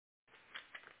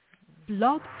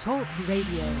Blog Talk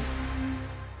Radio.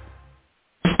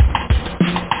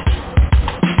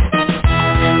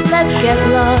 Let's get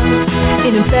lost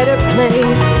in a better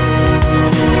place.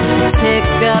 Pick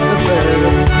up a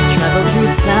book, travel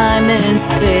through time and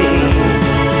space.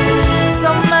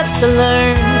 So much to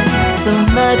learn, so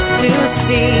much to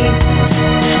see.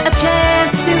 A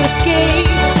chance to escape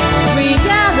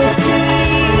reality.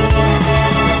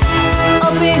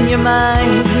 Open your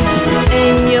mind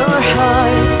and your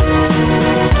heart.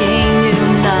 Gain new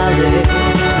knowledge,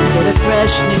 get a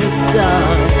fresh new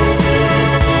start.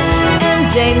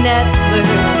 MJ Network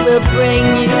will bring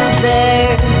you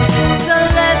there. So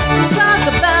let's talk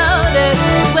about it.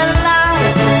 We're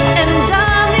live and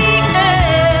on the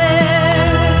air.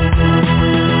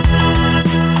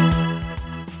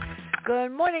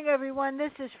 Good morning, everyone.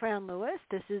 This is Fran Lewis.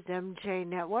 This is MJ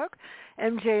Network.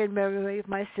 MJ and Mary,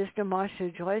 my sister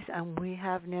Marsha Joyce, and we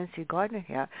have Nancy Gardner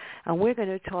here. And we're going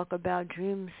to talk about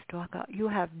dreams. You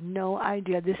have no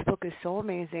idea. This book is so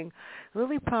amazing.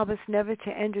 Lily promised never to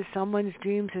enter someone's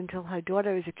dreams until her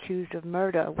daughter is accused of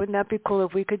murder. Wouldn't that be cool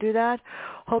if we could do that?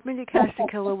 Hoping to catch the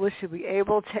killer, we should be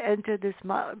able to enter this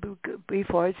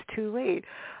before it's too late.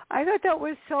 I thought that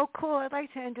was so cool. I'd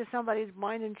like to enter somebody's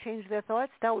mind and change their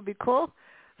thoughts. That would be cool.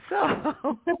 So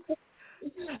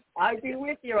I'd be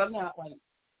with you on that one.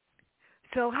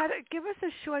 So give us a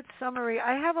short summary.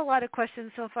 I have a lot of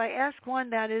questions, so if I ask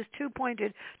one that is too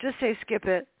pointed, just say skip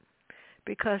it,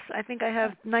 because I think I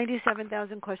have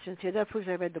 97,000 questions here. That proves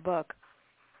I read the book.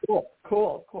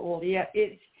 Cool. Yeah,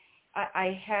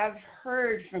 I have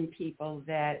heard from people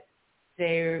that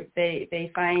they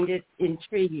find it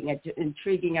intriguing, an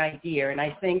intriguing idea, and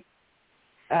I think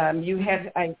I'm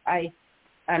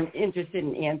interested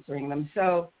in answering them.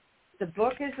 So the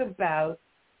book is about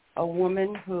a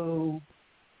woman who,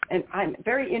 and I'm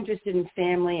very interested in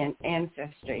family and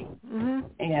ancestry. Mm-hmm.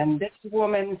 And this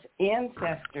woman's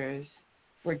ancestors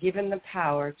were given the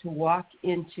power to walk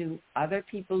into other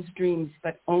people's dreams,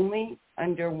 but only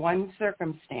under one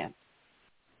circumstance,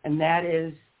 and that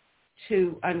is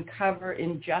to uncover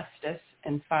injustice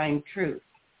and find truth.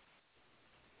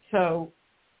 So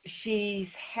she's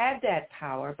had that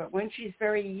power, but when she's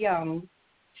very young,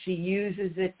 she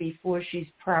uses it before she's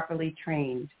properly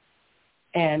trained,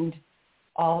 and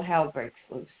all hell breaks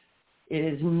loose. It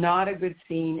is not a good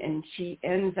scene, and she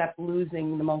ends up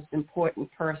losing the most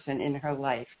important person in her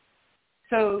life.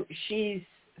 So she's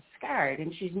scarred,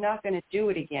 and she's not going to do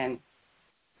it again.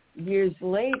 Years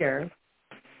later,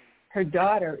 her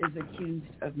daughter is accused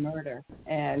of murder,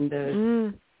 and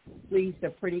the police are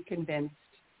pretty convinced,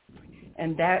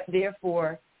 and that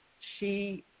therefore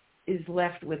she is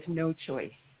left with no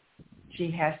choice. She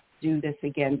has to do this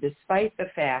again, despite the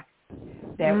fact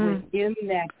that within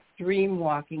that dream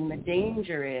walking, the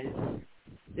danger is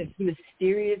this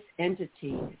mysterious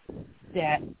entity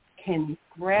that can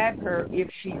grab her if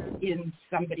she's in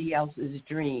somebody else's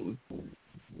dream.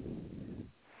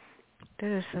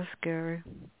 That is so scary.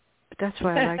 But that's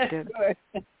why I liked it.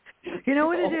 You know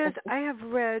what it is? I have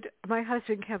read, my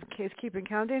husband is keeping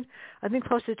counting, I think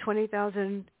close to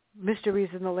 20,000 mysteries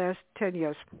in the last 10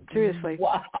 years. Seriously.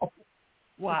 Wow.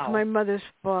 It's my mother's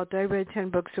fault. I read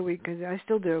 10 books a week, and I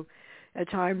still do at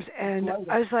times. And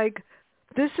I was like,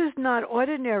 this is not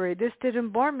ordinary. This didn't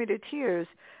bore me to tears.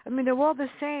 I mean, they're all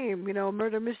the same,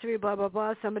 murder, mystery, blah, blah,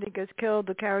 blah. Somebody gets killed,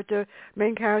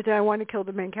 main character, I want to kill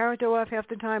the main character off half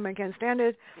the time. I can't stand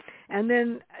it. And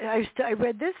then I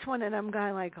read this one, and I'm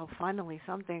going like, oh, finally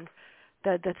something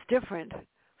that's different.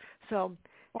 So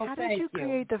how did you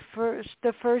create the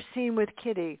first scene with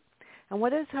Kitty? And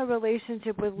what is her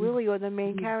relationship with Lily, or the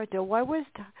main character? Why was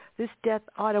this death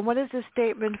odd? And what does the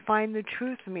statement, find the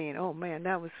truth, mean? Oh, man,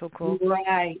 that was so cool.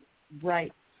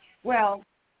 Right. Well,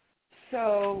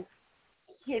 so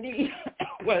Kitty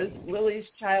was Lily's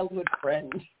childhood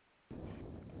friend.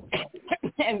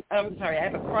 And I'm sorry, I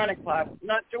have a chronic cough,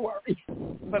 not to worry,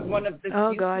 but one of the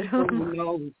few people who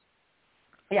knows.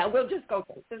 Yeah, we'll just go.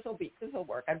 This will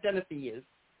work. I've done it for years.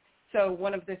 So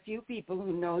one of the few people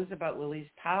who knows about Lily's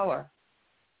power.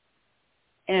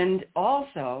 And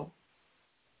also,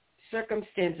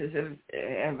 circumstances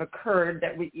have occurred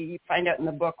that you find out in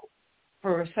the book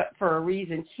for a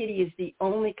reason. Kitty is the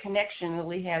only connection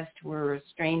Lily has to her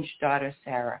estranged daughter,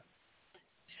 Sarah.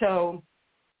 So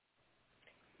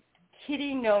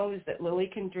Kitty knows that Lily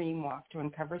can dream walk to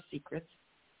uncover secrets.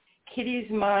 Kitty's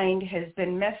mind has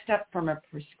been messed up from a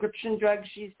prescription drug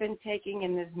she's been taking,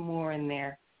 and there's more in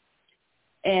there.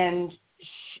 And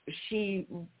she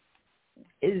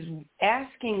is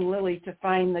asking Lily to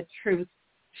find the truth.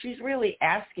 She's really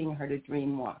asking her to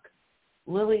dream walk.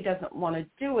 Lily doesn't want to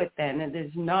do it then, and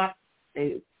there's not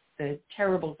the the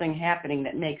terrible thing happening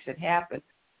that makes it happen.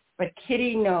 But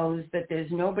Kitty knows that there's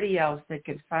nobody else that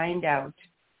can find out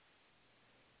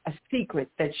a secret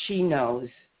that she knows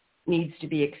needs to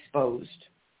be exposed.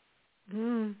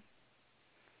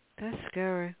 That's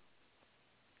scary.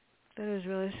 That is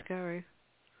really scary.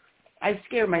 I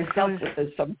scare myself with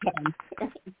this sometimes.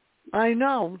 I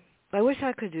know. I wish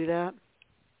I could do that.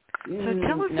 So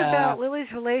tell us about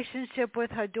Lily's relationship with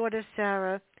her daughter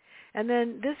Sarah. And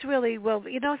then this really, well,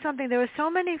 you know something, there are so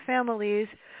many families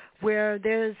where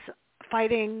there's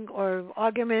fighting or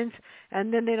arguments,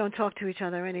 and then they don't talk to each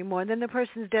other anymore. And then the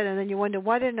person's dead, and then you wonder,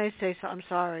 why didn't I say so? I'm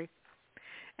sorry.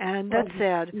 And that's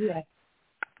sad.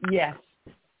 Yes.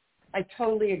 I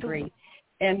totally agree.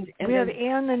 And we have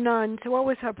Anne the nun. So what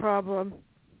was her problem?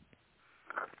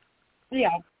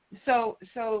 Yeah. So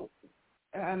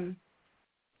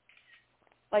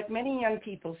like many young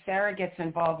people, Sarah gets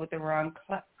involved with the wrong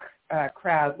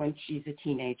crowd when she's a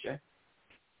teenager.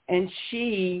 And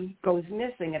she goes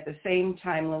missing at the same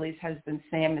time Lily's husband,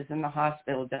 Sam, is in the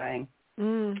hospital dying.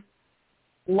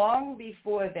 Long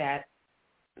before that,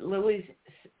 Lily's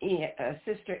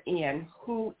sister Anne,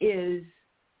 who is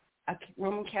a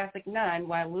Roman Catholic nun,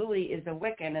 while Lily is a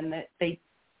Wiccan, and that they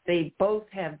both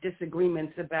have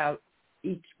disagreements about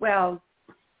each. Well,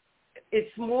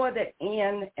 it's more that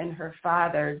Anne and her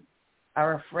father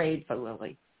are afraid for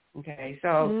Lily. Okay,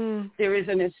 so there is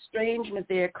an estrangement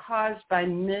there caused by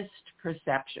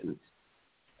misperceptions.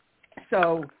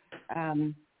 So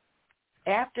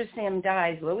after Sam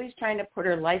dies, Lily's trying to put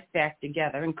her life back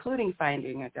together, including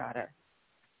finding her daughter.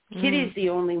 Kitty's the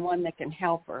only one that can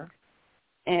help her.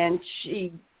 And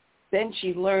she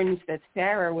learns that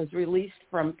Sarah was released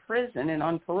from prison and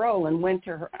on parole and went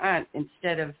to her aunt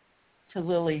instead of to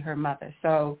Lily, her mother.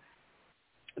 So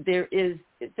that's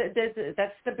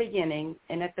the beginning.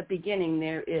 And at the beginning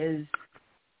there is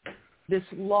this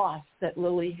loss that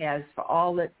Lily has for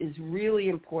all that is really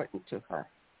important to her.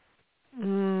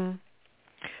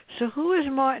 So who is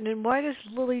Martin, and why does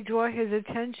Lily draw his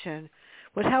attention?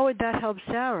 Well, how would that help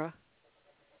Sarah?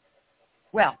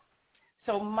 Well,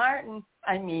 so Martin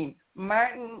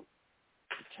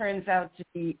turns out to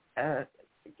be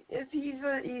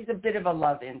he's a bit of a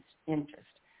love interest,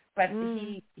 but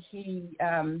he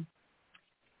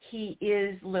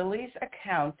is Lily's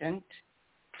accountant.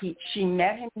 She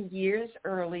met him years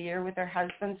earlier with her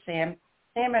husband Sam.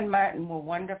 Sam and Martin were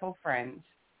wonderful friends.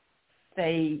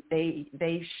 They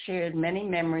shared many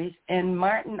memories, and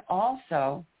Martin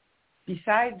also,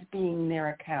 besides being their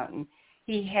accountant,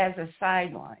 he has a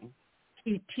sideline.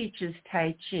 He teaches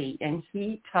Tai Chi, and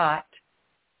he taught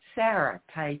Sarah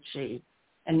Tai Chi.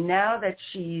 And now that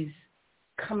she's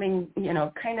coming,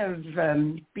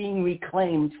 being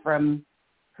reclaimed from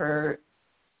her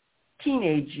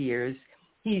teenage years,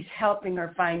 he's helping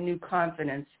her find new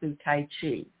confidence through Tai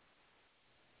Chi.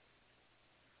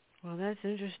 Well, that's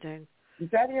interesting.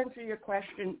 Does that answer your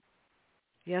question?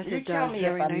 Yes, it does,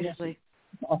 very nicely.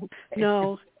 Okay.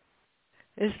 No,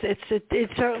 it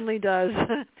certainly does.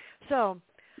 So,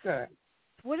 good.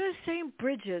 What is St.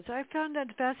 Bridget's? I found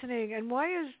that fascinating. And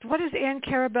what does Anne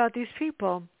care about these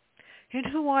people? And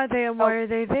who are they, and why are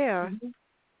they there?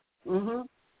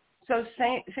 So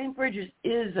St. Bridget's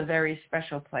is a very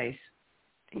special place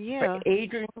for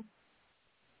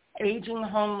aging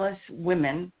homeless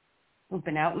women who've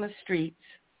been out in the streets.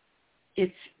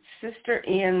 It's Sister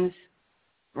Anne's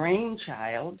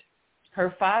brainchild.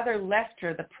 Her father left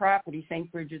her the property, St.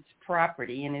 Bridget's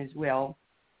property, in his will,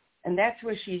 and that's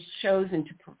where she's chosen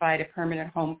to provide a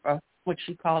permanent home for what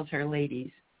she calls her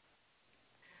ladies.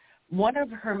 One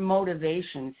of her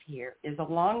motivations here is a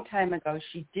long time ago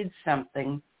she did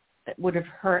something that would have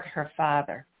hurt her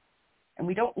father, and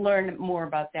we don't learn more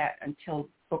about that until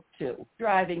book 2.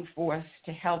 Driving force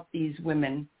to help these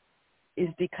women is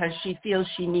because she feels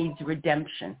she needs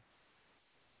redemption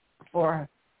for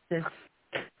this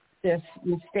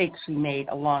mistake she made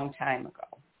a long time ago.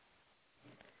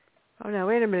 Oh, now,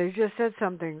 wait a minute. You just said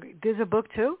something. There's a book,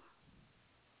 too?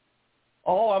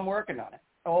 Oh, I'm working on it.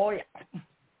 Oh, yeah.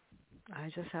 I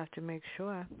just have to make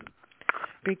sure.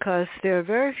 Because there are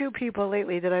very few people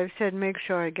lately that I've said, make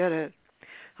sure I get it.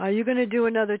 Are you going to do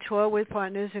another tour with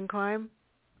Partners in Crime?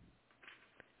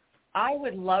 I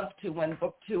would love to when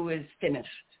book 2 is finished.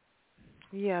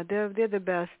 Yeah, they're the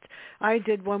best. I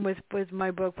did one with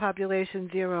my book, Population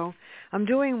Zero. I'm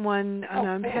doing one, and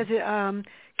I'm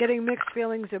getting mixed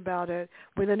feelings about it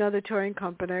with another touring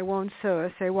company. I won't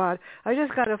say what. I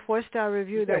just got a 4-star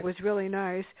review that was really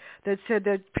nice that said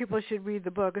that people should read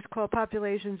the book. It's called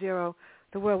Population Zero,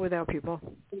 The World Without People.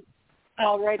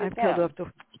 I'll write it down.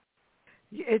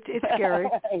 It's scary.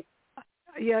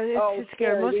 Yeah, it's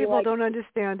scary. Most people don't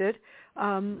understand it.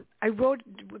 I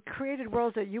created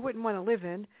worlds that you wouldn't want to live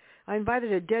in. I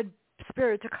invited a dead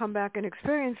spirit to come back and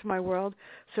experience my world,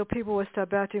 so people would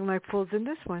stop acting like fools in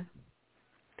this one.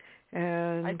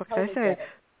 And what can I say?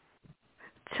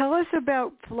 Tell us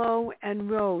about Flo and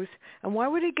Rose, and why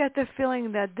would you get the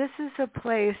feeling that this is a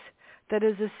place that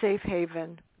is a safe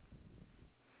haven?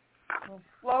 Well,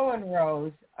 Flo and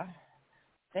Rose,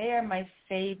 they are my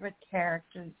favorite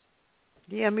characters.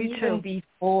 Yeah, me too.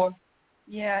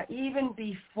 Even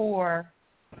before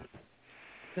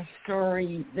the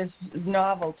story, this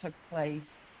novel took place,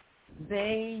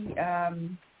 they, there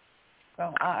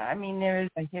is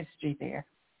a history there.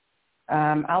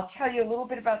 I'll tell you a little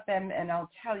bit about them, and I'll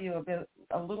tell you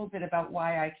a little bit about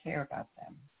why I care about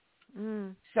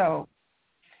them. So,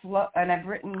 and I've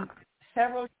written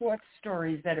several short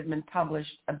stories that have been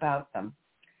published about them.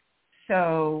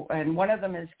 So, and one of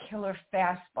them is Killer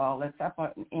Fastball. That's up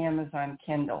on Amazon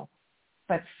Kindle.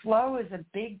 But Flo is a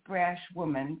big, brash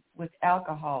woman with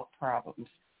alcohol problems.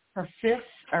 Her fists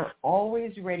are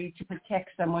always ready to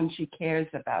protect someone she cares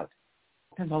about.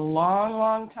 Because a long,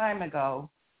 long time ago,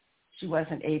 she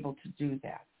wasn't able to do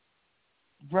that.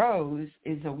 Rose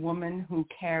is a woman who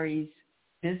carries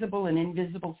visible and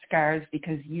invisible scars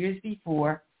because years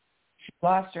before, she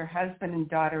lost her husband and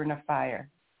daughter in a fire.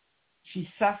 She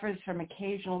suffers from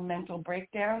occasional mental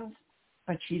breakdowns,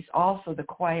 but she's also the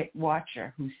quiet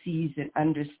watcher who sees and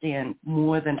understands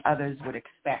more than others would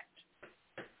expect.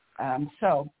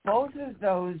 So both of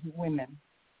those women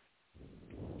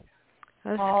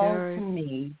call to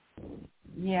me.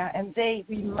 Yeah, and they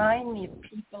remind me of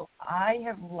people I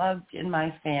have loved in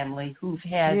my family who've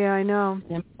had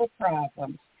simple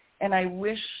problems. And I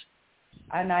wish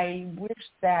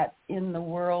that in the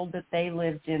world that they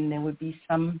lived in, there would be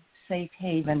some safe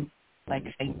haven like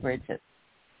St. Bridget's.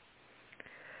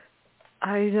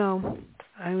 I know.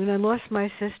 I mean, I lost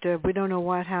my sister. We don't know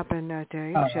what happened that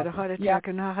day. She had a heart attack,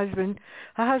 and her husband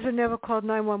never called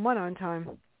 911 on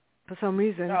time for some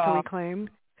reason, so he claimed.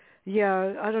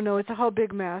 Yeah, I don't know. It's a whole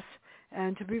big mess.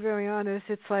 And to be very honest,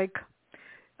 it's like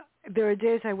there are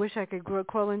days I wish I could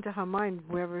crawl into her mind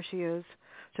wherever she is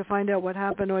to find out what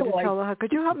happened, or to tell her,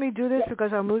 could you help me do this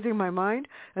because I'm losing my mind?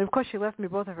 And, of course, she left me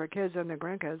both of her kids and their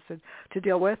grandkids to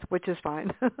deal with, which is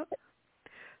fine.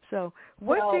 So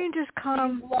what dangers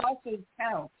come? Losses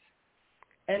count,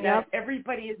 and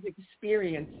everybody has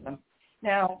experienced them.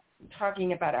 Now,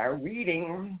 talking about our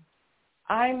reading,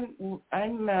 I'm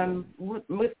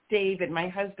with David, my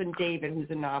husband David, who's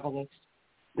a novelist.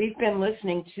 We've been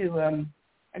listening to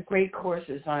great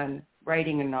courses on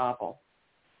writing a novel.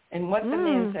 And what the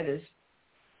man said is,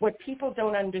 what people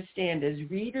don't understand is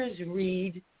readers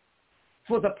read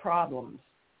for the problems.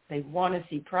 They want to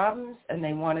see problems, and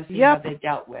they want to see how they're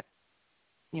dealt with,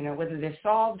 whether they're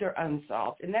solved or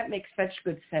unsolved. And that makes such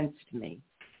good sense to me.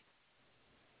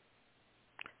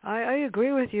 I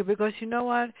agree with you because you know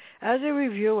what? As a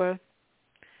reviewer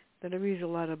that reads a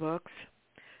lot of books,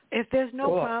 if there's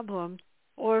no problem,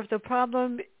 or if the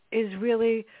problem is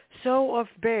really so off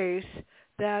base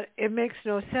that it makes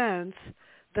no sense,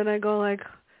 then I go like,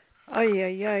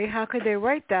 how could they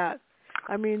write that?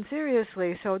 I mean,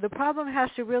 seriously. So the problem has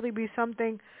to really be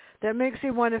something that makes me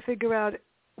want to figure out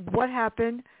what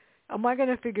happened. Am I going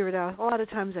to figure it out? A lot of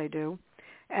times I do.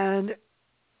 And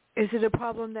is it a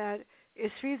problem that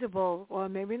is feasible or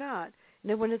maybe not? And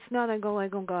then when it's not, I go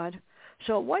like, oh, God.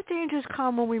 So what dangers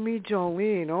come when we meet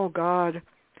Jolene? Oh, God.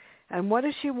 And what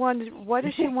does she want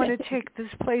to take this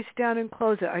place down and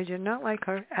close it? I do not like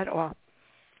her at all.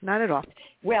 Not at all.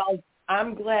 Well,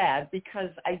 I'm glad because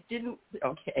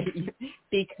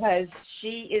because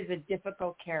she is a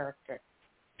difficult character.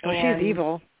 Oh, she's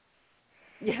evil.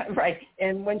 Yeah, right.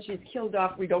 And when she's killed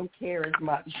off, we don't care as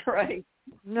much, right?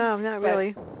 No, not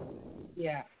really.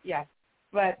 Yeah.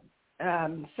 But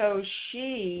so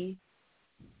she,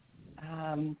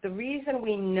 the reason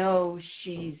we know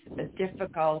she's a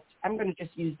difficult, I'm going to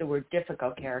just use the word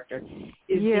difficult character,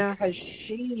 is because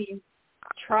she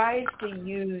tries to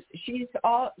use, she's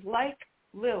all like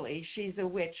Lily, she's a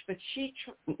witch, but she,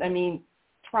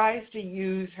 tries to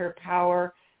use her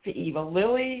power for evil.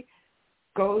 Lily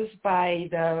goes by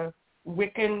the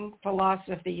Wiccan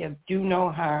philosophy of do no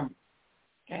harm,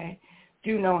 okay?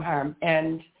 Do no harm.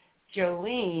 And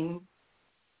Jolene,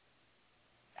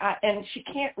 and she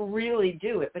can't really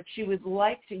do it, but she would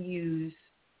like to use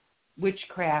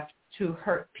witchcraft to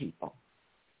hurt people.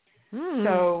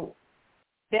 So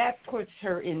that puts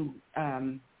her in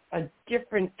a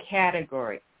different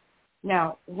category.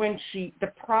 Now,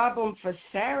 the problem for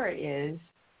Sarah is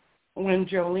when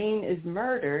Jolene is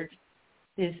murdered,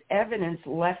 there's evidence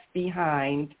left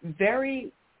behind,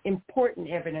 very important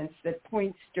evidence that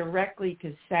points directly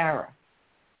to Sarah.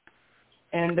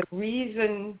 And the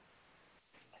reason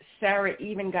Sarah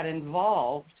even got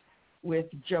involved with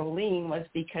Jolene was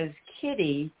because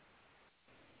Kitty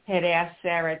had asked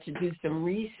Sarah to do some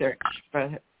research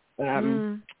for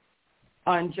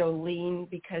on Jolene,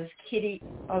 because Kitty,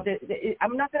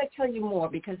 I'm not going to tell you more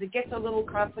because it gets a little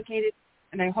complicated,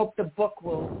 and I hope the book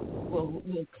will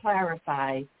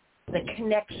clarify the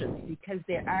connections, because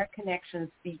there are connections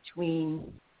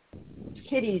between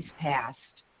Kitty's past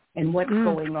and what's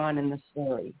going on in the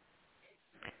story.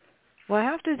 Well, I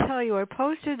have to tell you, I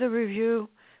posted the review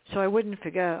so I wouldn't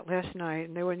forget last night,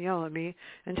 and they wouldn't yell at me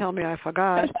and tell me I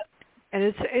forgot. And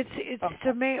it's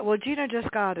amazing. Well, Gina just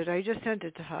got it. I just sent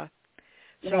it to her.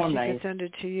 So she can send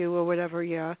it to you or whatever,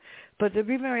 yeah. But to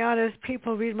be very honest,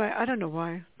 people read I don't know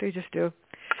why. They just do.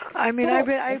 I mean,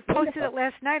 I posted it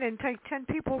last night and 10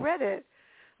 people read it.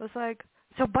 I was like,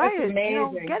 so buy it,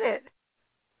 get it.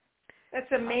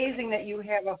 That's amazing that you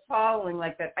have a following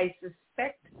like that. I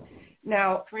suspect.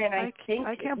 Now, Fran, I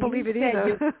can't believe it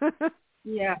either.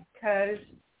 Yeah, because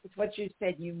it's what you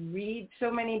said. You read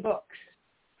so many books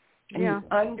and you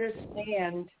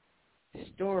understand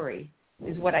story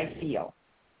is what I feel.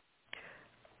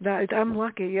 I'm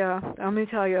lucky, yeah. I'm going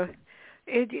to tell you.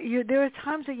 There are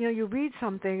times that, you read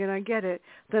something and I get it.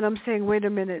 Then I'm saying, wait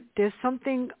a minute, there's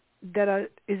something that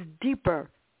is deeper.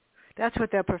 That's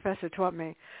what that professor taught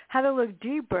me, how to look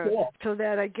deeper so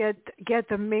that I get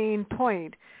the main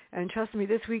point. And trust me,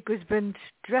 this week has been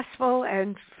stressful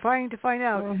and trying to find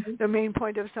out the main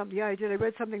point of something. Yeah, I did. I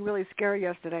read something really scary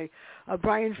yesterday.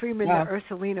 Brian Freeman, the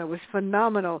Ursulina, was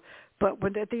phenomenal.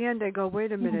 But at the end I go,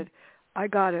 wait a minute, I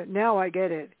got it. Now I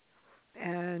get it.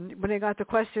 And when I got the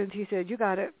questions, he said, you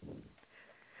got it.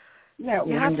 Yeah,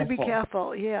 you have to be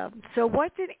careful, yeah. So why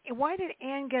did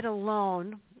Anne get a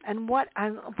loan? And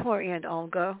poor Aunt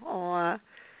Olga,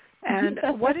 and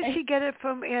what did she get it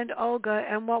from Aunt Olga,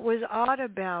 and what was odd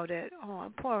about it?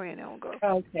 Oh, poor Aunt Olga.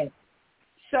 Okay.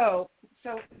 So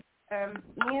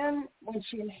Anne, when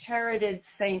she inherited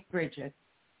St. Bridget,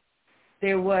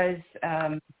 there was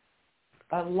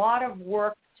a lot of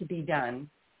work to be done,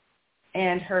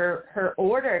 and her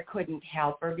order couldn't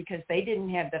help her because they didn't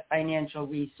have the financial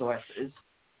resources,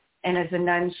 and as a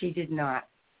nun, she did not.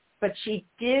 But she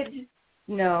did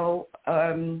know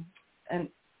an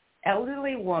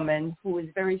elderly woman who was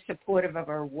very supportive of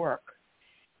her work.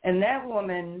 And that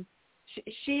woman,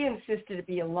 she insisted to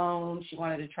be a loan. She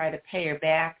wanted to try to pay her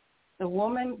back. The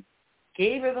woman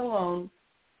gave her the loan,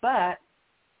 but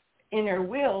in her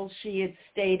will, she had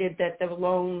stated that the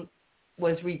loan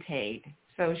was repaid.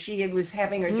 So she was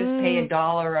having her just pay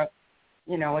 $1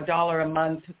 a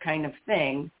month kind of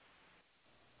thing.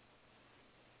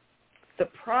 The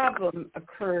problem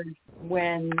occurred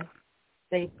when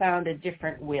they found a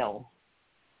different will.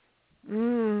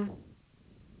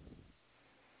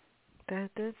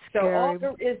 That's scary. So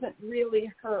Olga isn't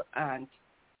really her aunt.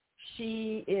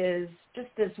 She is just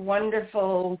this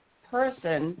wonderful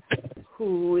person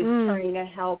who is trying to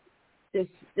help this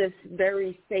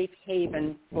very safe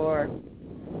haven for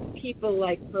people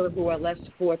like her who are less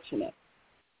fortunate.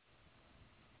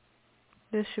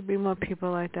 There should be more people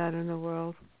like that in the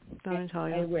world. Don't I tell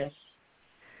you?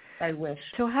 I wish.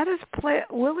 So how does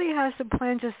Lily has a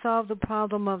plan to solve the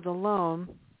problem of the loan,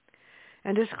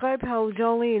 and describe how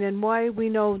Jolene and why we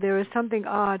know there is something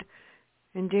odd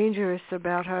and dangerous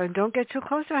about her. And don't get too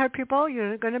close to her, people.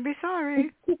 You're going to be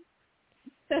sorry.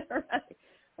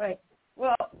 Right.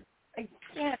 Well,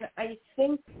 again, I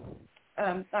think.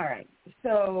 All right.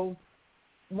 So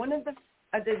one of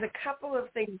there's a couple of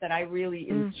things that I really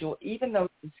enjoy, even though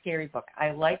it's a scary book.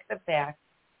 I like the fact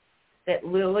that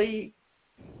Lily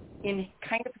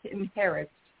kind of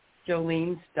inherits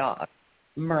Jolene's dog,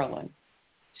 Merlin.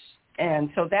 And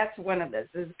so that's one of this.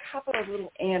 There's a couple of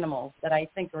little animals that I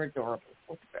think are adorable.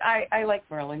 I like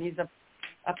Merlin. He's a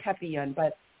peppy one,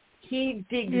 but he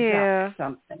digs up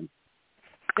something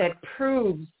that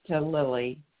proves to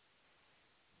Lily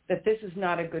that this is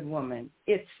not a good woman.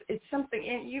 It's something,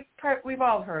 and we've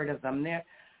all heard of them. It's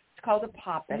called a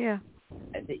poppet,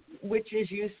 which is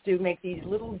used to make these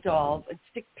little dolls and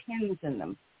stick pins in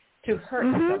them to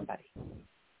hurt somebody.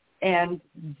 And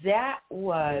that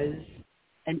was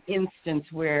an instance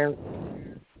where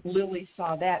Lily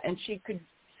saw that, and she could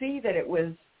see that it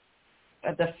was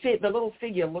the little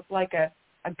figure looked like a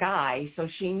guy, so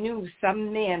she knew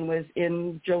some man was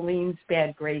in Jolene's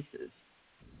bad graces,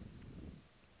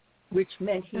 which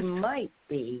meant he might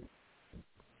be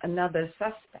another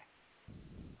suspect.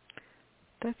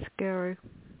 That's scary.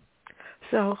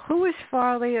 So who is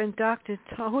Farley and Dr.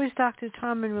 Tom? Who is Dr.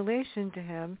 Tom in relation to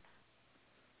him?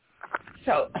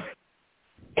 So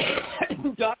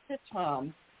Dr.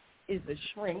 Tom is a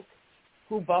shrink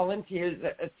who volunteers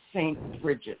at St.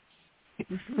 Bridget's.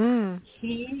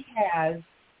 He has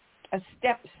a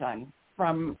stepson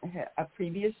from a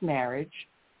previous marriage,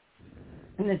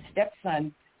 and the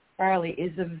stepson, Farley,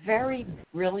 is a very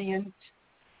brilliant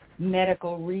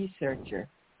medical researcher.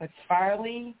 But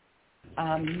Farley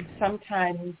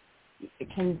sometimes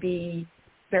can be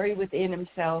very within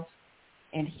himself,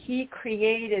 and he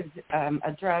created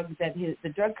a drug that the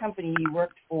drug company he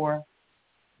worked for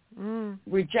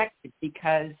rejected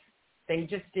because they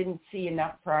just didn't see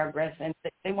enough progress and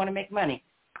they want to make money.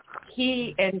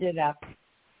 He ended up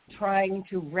trying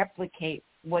to replicate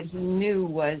what he knew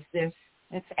was this.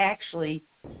 It's actually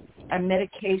a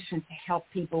medication to help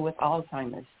people with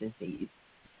Alzheimer's disease.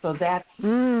 So that's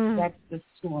the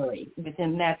story.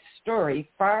 Within that story,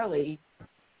 Farley,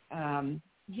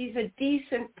 he's a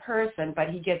decent person, but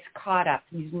he gets caught up.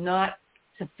 He's not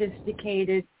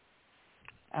sophisticated.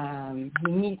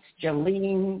 He meets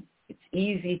Jolene. It's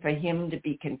easy for him to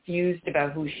be confused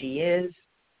about who she is.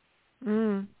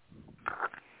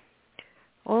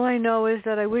 All I know is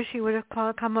that I wish he would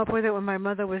have come up with it when my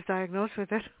mother was diagnosed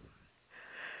with it.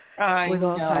 With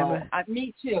Alzheimer's.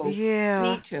 Me too. Yeah.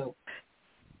 Me too.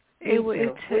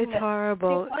 It's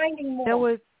horrible. They're finding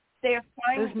more.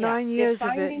 There's 9 years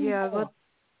of it. Yeah. But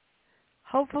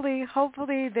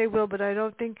hopefully they will. But I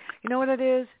don't think. You know what it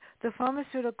is? The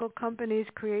pharmaceutical companies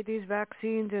create these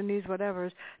vaccines and these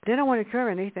whatevers. They don't want to cure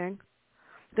anything.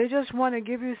 They just want to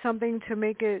give you something to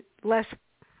make it less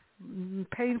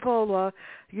painful, or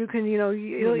you can,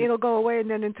 it'll go away, and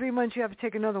then in 3 months you have to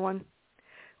take another one.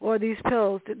 Or these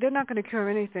pills. They're not going to cure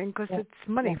anything because it's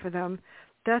money for them.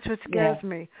 That's what scares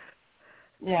me.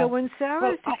 Yeah. So when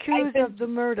Sarah's accused of the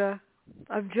murder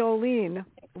of Jolene,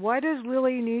 why does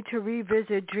Lily need to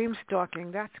revisit dream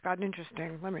stalking? That's gotten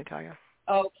interesting, let me tell you.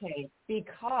 Okay,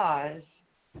 because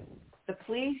the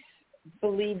police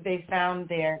believe they found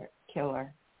their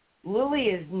killer. Lily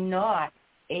is not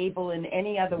able in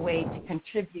any other way to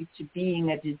contribute to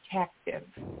being a detective.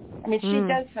 I mean, she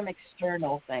does some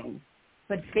external things,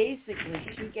 but basically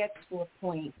she gets to a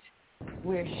point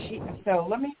where so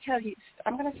let me tell you,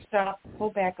 I'm going to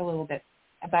pull back a little bit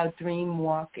about dream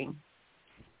walking,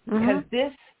 because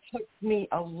this took me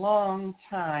a long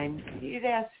time. You'd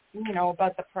ask,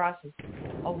 about the process,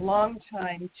 a long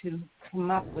time to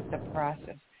come up with the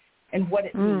process and what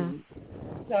it means.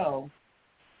 So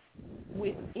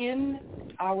within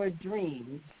our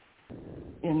dreams,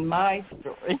 in my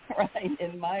story, right,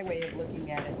 in my way of looking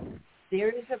at it, there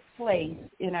is a place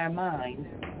in our mind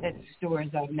that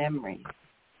stores our memories.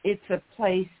 It's a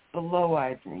place below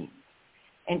our dreams.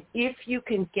 And if you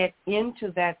can get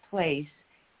into that place,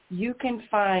 you can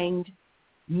find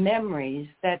memories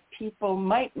that people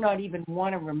might not even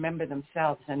want to remember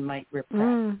themselves and might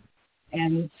repress.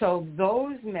 And so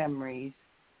those memories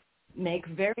make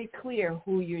very clear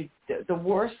the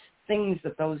worst things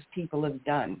that those people have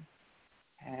done.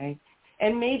 Okay?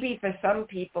 And maybe for some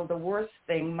people, the worst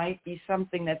thing might be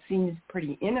something that seems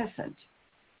pretty innocent.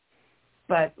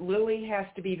 But Lily has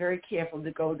to be very careful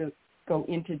to go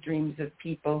into dreams of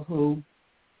people who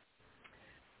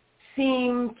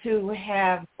seem to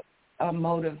have a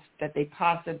motive that they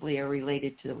possibly are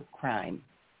related to a crime.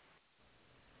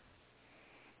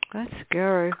 That's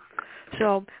scary.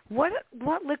 So what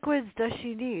liquids does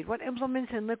she need? What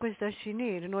implements and liquids does she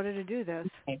need in order to do this?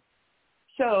 Okay.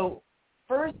 So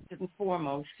first and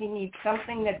foremost, she needs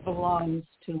something that belongs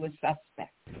to a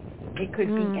suspect. It could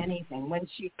be anything. When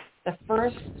the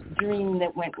first dream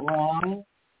that went wrong,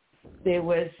 there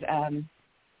was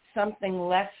something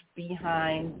left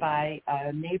behind by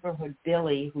a neighborhood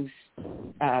bully who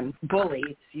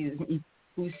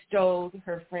stole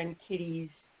her friend Kitty's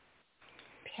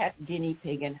pet guinea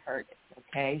pig and hurt it.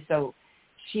 Okay, so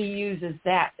she uses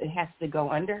that. It has to go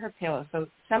under her pillow. So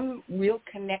some real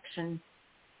connection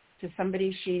to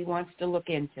somebody she wants to look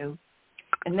into.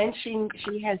 And then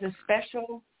she has a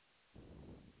special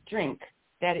drink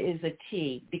that is a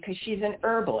tea, because she's an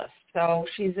herbalist. So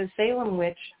she's a Salem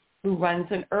witch who runs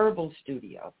an herbal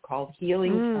studio called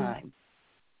Healing Time.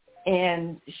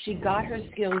 And she got her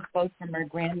skills both from her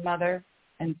grandmother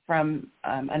and from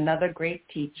another great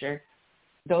teacher.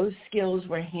 Those skills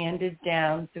were handed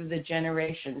down through the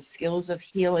generations, skills of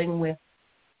healing with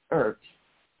herbs.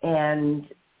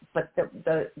 But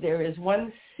there is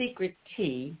one secret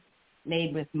tea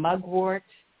made with mugwort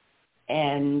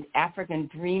and African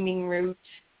dreaming root.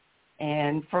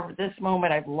 And for this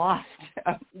moment, I've lost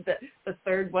the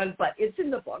third one, but it's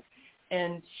in the book.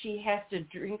 and she has to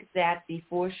drink that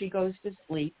before she goes to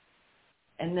sleep.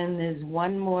 And then there's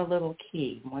one more little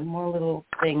key, one more little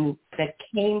thing that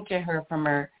came to her from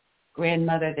her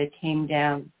grandmother that came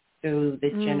down through the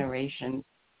generations.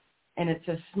 And it's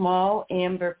a small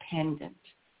amber pendant.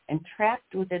 And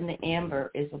trapped within the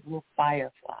amber is a little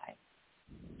firefly.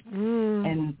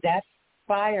 And that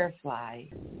firefly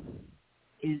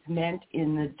is meant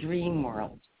in the dream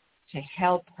world to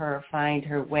help her find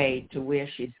her way to where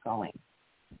she's going.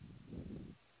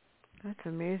 That's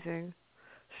amazing.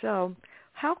 So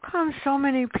how come so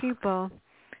many people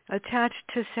attached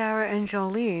to Sarah and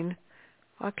Jolene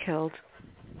are killed?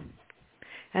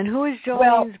 And who is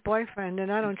Jolene's boyfriend?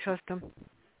 And I don't trust him.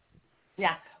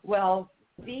 Yeah, well,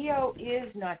 Theo is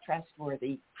not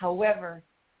trustworthy. However,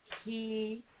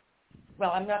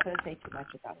 I'm not going to say too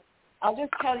much about it. I'll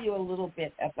just tell you a little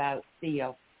bit about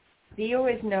Theo. Theo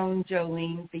has known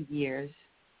Jolene for years,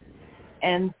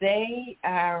 and they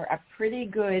are a pretty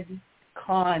good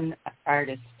con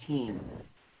artist team.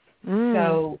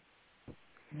 So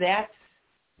that's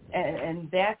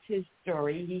his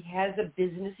story. He has a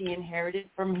business he inherited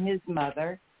from his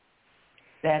mother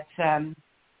that's a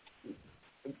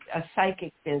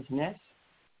psychic business,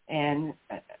 and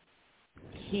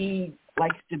he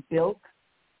likes to bilk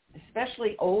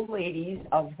especially old ladies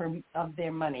of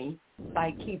their money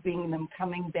by keeping them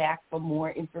coming back for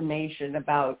more information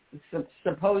about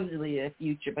supposedly the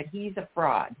future. But he's a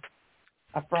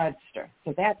fraudster.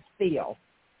 So that's Theo.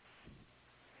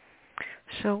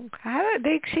 So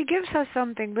she gives us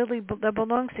something, Lily, that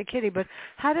belongs to Kitty, but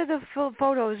how do the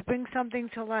photos bring something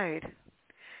to light?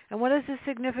 And what is the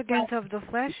significance of the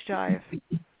flash drive?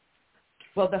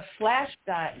 Well, the flash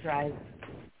drive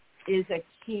is a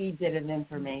key bit of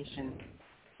information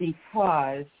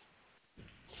because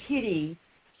Kitty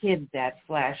hid that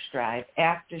flash drive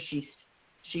after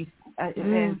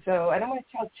and so I don't want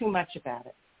to tell too much about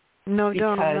it. No,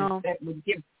 because don't. That would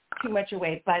give too much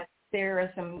away. But there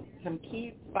are some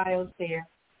key files there.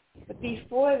 But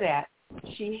before that,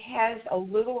 she has a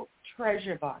little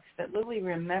treasure box that Lily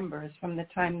remembers from the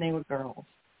time they were girls.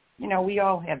 You know, we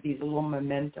all have these little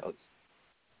mementos.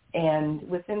 And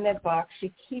within that box,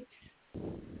 she keeps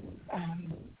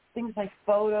things like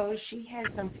photos. She has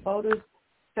some photos.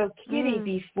 So Kitty,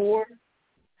 before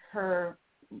her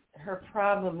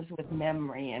problems with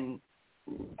memory and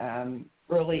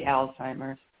early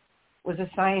Alzheimer's, was a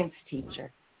science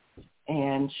teacher.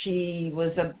 And she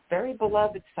was a very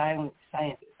beloved science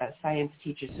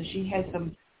teacher. So she has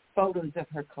some photos of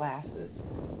her classes.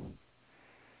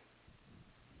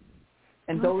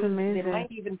 And there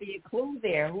might even be a clue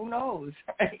there. Who knows,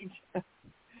 right?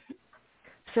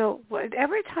 So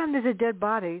every time there's a dead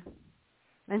body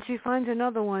and she finds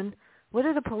another one, what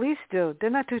do the police do? They're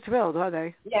not too thrilled, are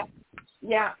they?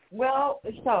 Yeah. Well,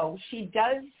 so she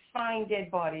does find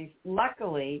dead bodies.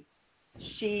 Luckily,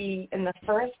 in the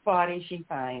first body she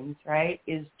finds, right,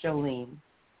 is Jolene.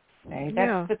 Okay?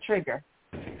 That's the trigger.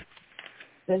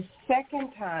 The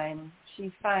second time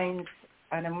she finds,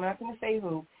 and I'm not going to say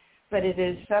who, but it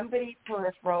is somebody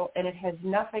peripheral, and it has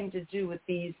nothing to do with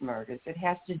these murders. It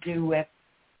has to do with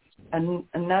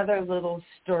another little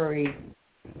story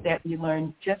that we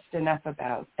learned just enough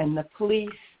about. And the police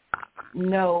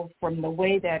know from the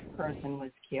way that person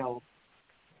was killed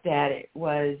that it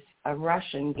was a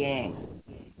Russian gang.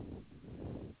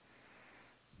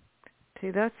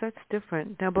 See, that's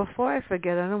different. Now, before I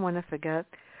forget, I don't want to forget,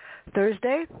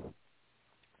 Thursday,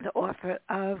 the author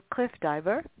of Cliff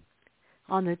Diver,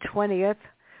 on the 20th.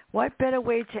 What better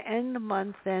way to end the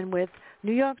month than with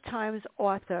New York Times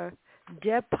author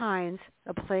Deb Pines,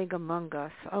 A Plague Among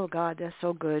Us. Oh, God, that's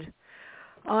so good.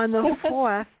 On the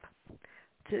 4th,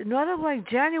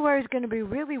 January is going to be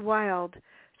really wild.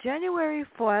 January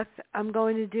 4th, I'm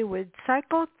going to do with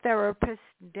psychotherapist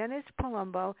Dennis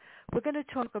Palumbo. We're going to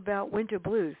talk about winter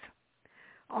blues.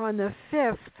 On the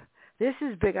 5th, this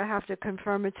is big. I have to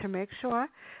confirm it to make sure.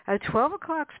 At 12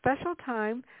 o'clock special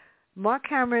time, Mark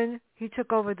Cameron, he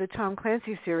took over the Tom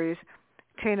Clancy series,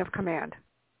 Chain of Command.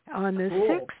 On the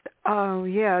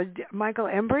 6th, Michael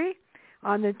Embry.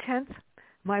 On the 10th,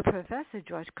 my professor,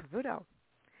 George Cavuto.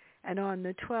 And on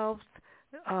the 12th,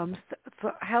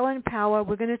 Helen Power,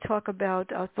 we're going to talk about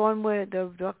Thornwood,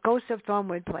 the Ghost of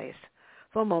Thornwood Place.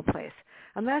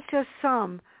 And that's just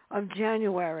some of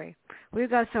January. We've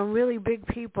got some really big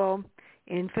people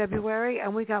in February,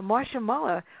 and we got Marcia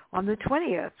Muller on the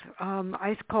 20th,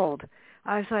 ice cold.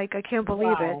 I was like, I can't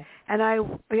believe it. And I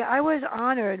was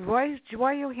honored. Roy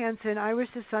Johansson, Iris'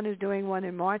 son, is doing one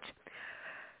in March.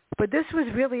 But this was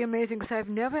really amazing because I've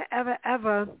never, ever,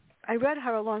 ever, I read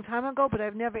her a long time ago, but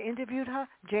I've never interviewed her,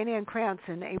 Jane Ann Krantz,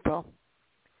 in April.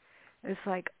 It's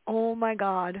like, oh my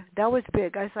God, that was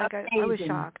big. I was like, I was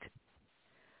shocked.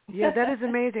 Yeah, that is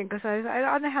amazing because I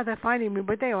don't know how they're finding me,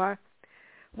 but they are.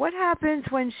 What happens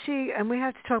when she, and we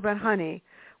have to talk about Honey.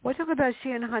 We'll talk about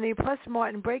she and Honey plus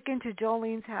Martin break into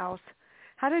Jolene's house.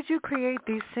 How did you create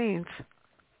these scenes?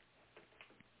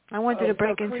 I wanted to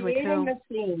break into it too. Creating the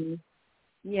scene.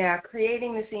 Yeah,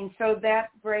 creating the scene. So that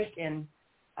break-in,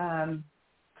 Honey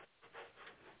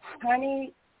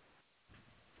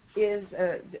is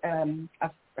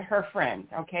her friend,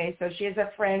 okay? So she is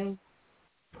a friend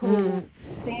who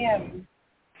Sam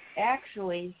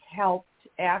actually helped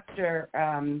after.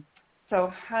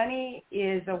 So Honey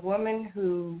is a woman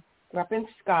who grew up in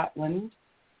Scotland,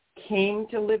 came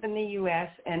to live in the U.S.,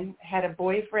 and had a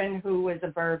boyfriend who was a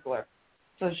burglar.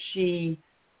 So she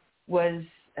was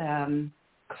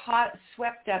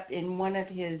swept up in one of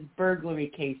his burglary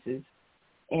cases,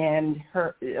 and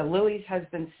Lily's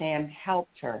husband Sam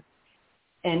helped her,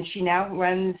 and she now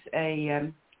runs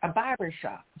a barber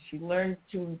shop. She learned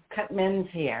to cut men's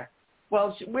hair.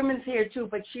 Well, women's hair too,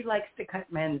 but she likes to cut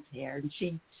men's hair, and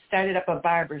she started up a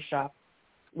barber shop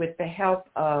with the help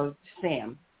of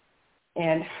Sam.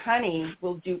 And Honey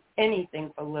will do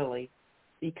anything for Lily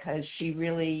because she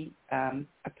really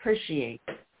appreciates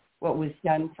what was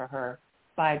done for her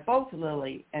by both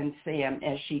Lily and Sam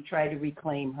as she tried to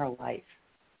reclaim her life.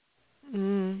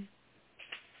 Mm.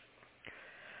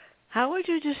 How would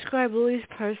you describe Lily's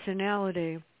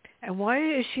personality, and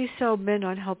why is she so bent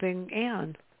on helping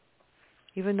Anne,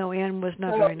 even though Anne was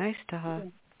not very nice to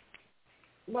her?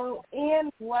 Well,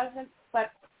 Anne wasn't,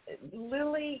 but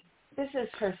Lily, this is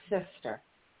her sister.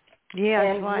 Yeah,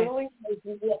 and that's right.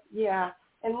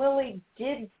 And Lily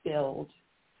did build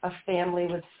a family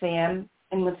with Sam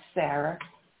and with Sarah.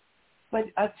 But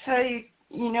I'll tell you,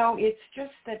 it's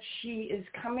just that she is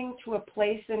coming to a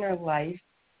place in her life,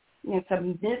 it's a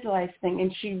midlife thing,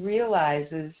 and she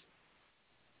realizes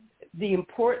the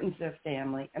importance of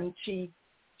family. And she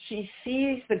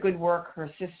sees the good work her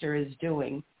sister is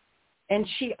doing. And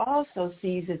she also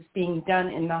sees it's being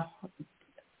done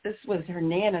this was her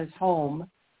Nana's home,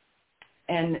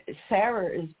 and Sarah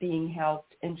is being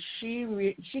helped, and she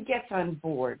gets on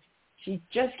board. She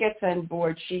just gets on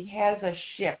board. She has a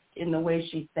shift in the way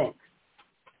she thinks.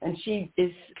 And she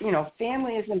is,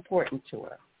 family is important to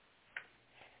her.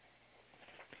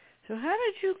 So how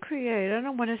did you create? I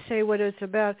don't want to say what it's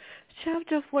about.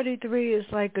 Chapter 43 is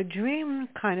like a dream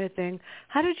kind of thing.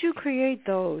 How did you create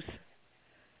those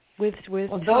with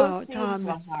those Tom?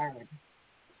 Were hard.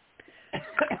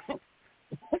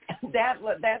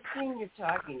 that scene you're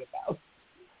talking about.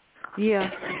 Yeah.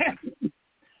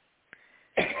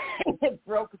 It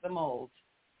broke the mold.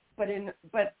 But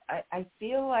I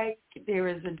feel like there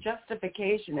is a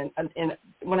justification, and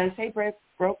when I say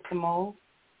broke the mold,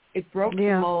 it broke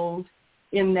the mold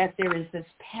in that there is this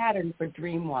pattern for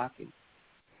dream walking.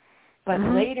 But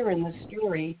later in the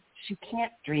story, she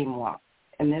can't dream walk,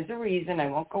 and there's a reason. I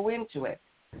won't go into it.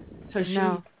 So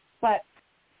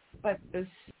but the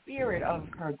spirit of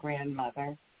her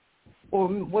grandmother, or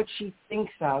what she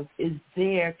thinks of, is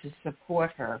there to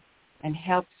support her and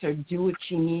helps her do what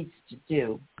she needs to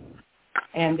do.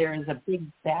 And there is a big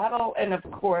battle, and of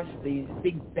course these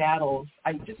big battles,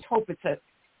 I just hope it's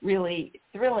really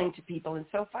thrilling to people. And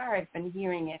so far I've been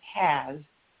hearing it has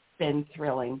been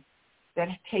thrilling, that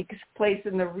it takes place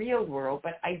in the real world.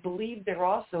 But I believe there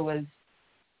also is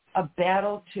a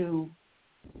battle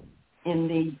in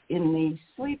the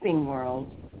sleeping world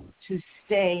to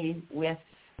stay with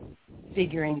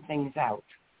figuring things out,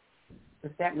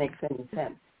 if that makes any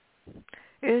sense.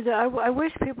 I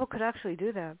wish people could actually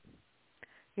do that.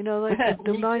 Like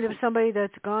the mind of somebody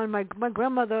that's gone. My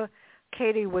grandmother,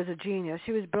 Katie, was a genius.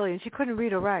 She was brilliant. She couldn't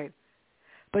read or write,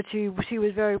 but she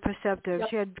was very perceptive. Yep.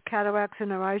 She had cataracts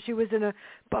in her eyes. She was in a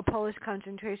Polish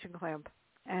concentration camp,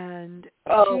 and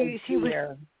she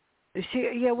was.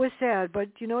 It was sad, but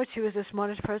you know what? She was the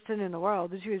smartest person in the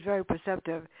world, and she was very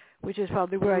perceptive, which is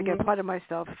probably where I get part of my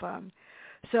stuff from.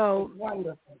 So,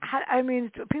 wonderful. I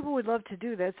mean, people would love to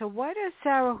do that. So why does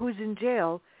Sarah, who's in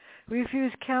jail,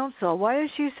 refuse counsel? Why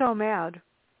is she so mad?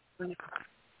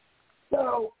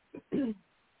 So,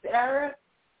 Sarah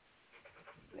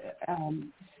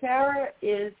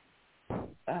is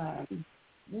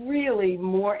really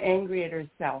more angry at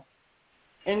herself.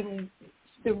 And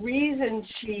the reason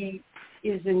she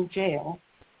is in jail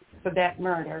for that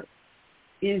murder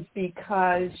is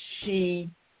because she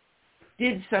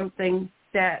did something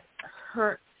that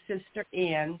hurt Sister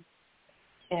Anne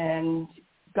and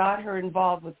got her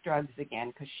involved with drugs again,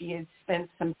 because she had spent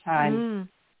some time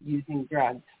using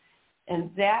drugs.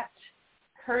 And that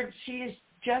hurt. She is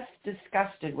just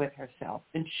disgusted with herself,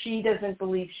 and she doesn't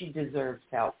believe she deserves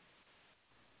help.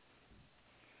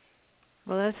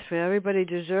 Well, that's fair. Everybody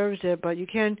deserves it, but you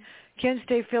can't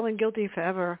stay feeling guilty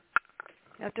forever.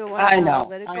 After a while, I know.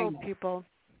 Let it go, people.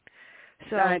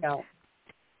 So, I know.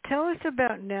 Tell us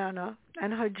about Nana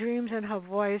and her dreams and her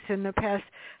voice in the past,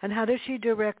 and how does she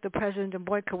direct the present, and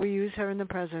boy, could we use her in the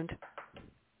present.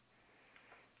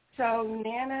 So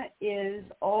Nana is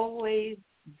always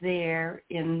there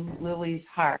in Lily's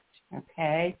heart,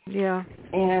 okay? Yeah.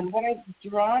 And what I've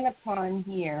drawn upon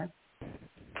here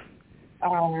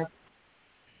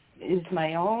is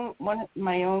my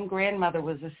own grandmother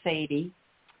was a Sadie,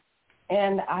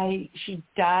 and she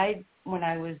died when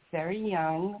I was very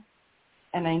young,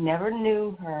 and I never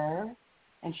knew her.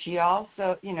 And she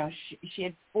also, she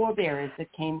had forebears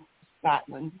that came from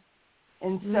Scotland,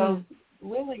 and so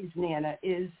Lily's Nana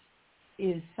is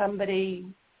somebody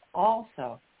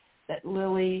also that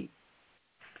Lily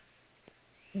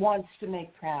wants to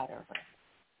make proud of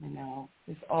her.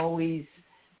 Has always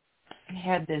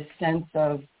had this sense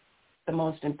of the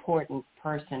most important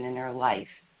person in her life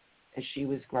as she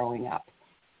was growing up.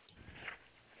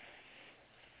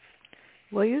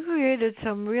 Well, you created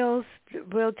some real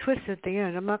twists at the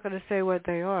end. I'm not going to say what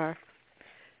they are,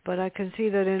 but I can see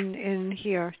that in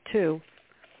here too,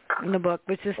 in the book,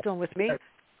 which is still with me,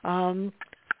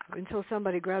 until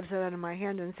somebody grabs it out of my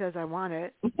hand and says I want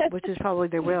it, which is probably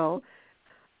they will.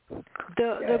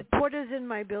 The porters in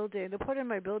my building,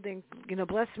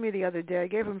 blessed me the other day. I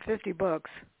gave him 50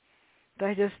 books.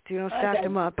 I just, stacked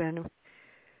them up, and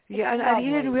and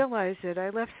he didn't realize it. I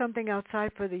left something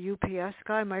outside for the UPS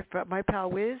guy, my pal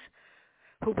Wiz,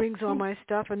 who brings all my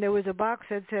stuff, and there was a box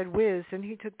that said Wiz, and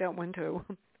he took that one too.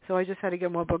 So I just had to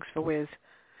get more books for Wiz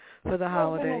for the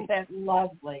holiday. Isn't that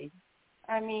lovely?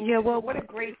 I mean, what a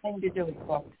great thing to do with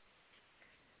books.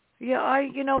 Yeah,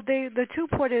 the two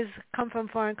porters come from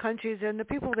foreign countries, and the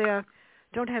people there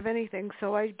don't have anything,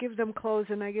 so I give them clothes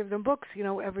and I give them books,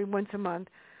 every once a month.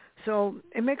 So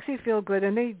it makes me feel good,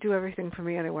 and they do everything for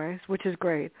me anyways, which is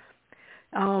great.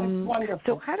 That's wonderful.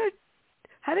 So how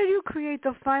did you create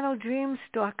the final dream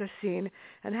stalker scene,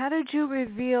 and how did you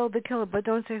reveal the killer? But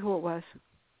don't say who it was.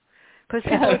 Because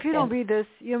if you don't read this,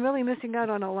 you're really missing out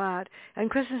on a lot. And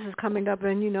Christmas is coming up,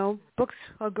 and, books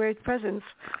are great presents.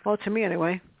 Well, to me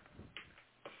anyway.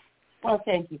 Well,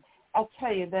 thank you. I'll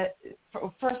tell you that,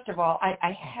 first of all,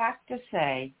 I have to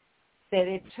say that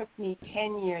it took me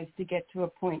 10 years to get to a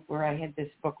point where I had this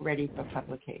book ready for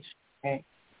publication. Okay?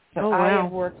 So wow. I have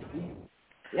worked,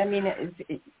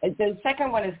 the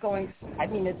second one is going,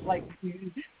 it's like,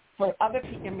 for other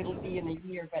people it'll be in a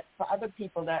year, but for other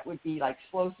people that would be like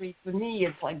slow read. For me,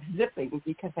 it's like zipping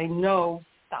because I know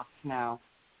stuff now.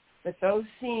 But those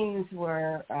scenes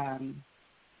were,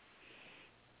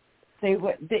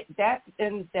 that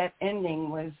ending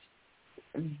was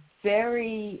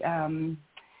very,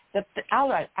 all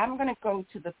right, I'm going to go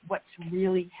to what's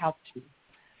really helped me.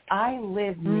 I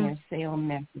live near Salem,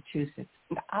 Massachusetts,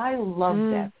 and I love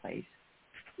that place.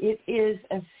 It is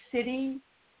a city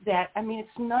that, it's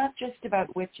not just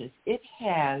about witches. It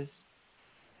has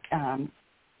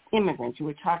immigrants. You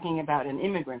were talking about an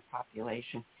immigrant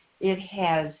population. It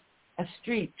has a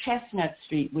street, Chestnut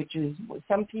Street, which is,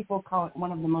 some people call it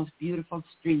one of the most beautiful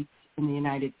streets in the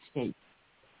United States.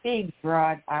 Big,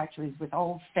 broad arteries with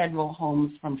old federal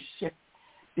homes from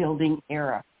shipbuilding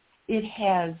era. It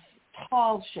has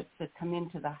tall ships that come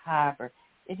into the harbor.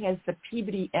 It has the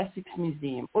Peabody Essex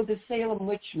Museum or the Salem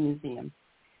Witch Museum.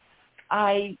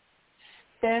 I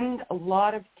spend a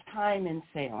lot of time in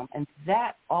Salem, and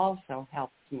that also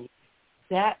helps me.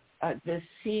 There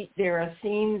are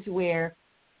scenes where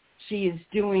she is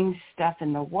doing stuff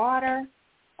in the water,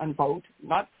 on boat,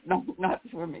 not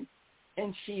swimming,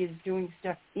 and she is doing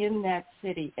stuff in that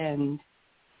city. And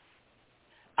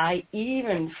I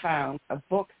even found a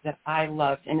book that I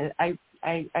loved, and I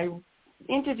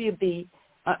interviewed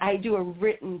I do a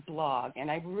written blog,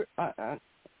 and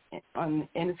and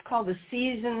it's called The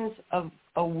Seasons of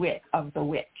the Witch,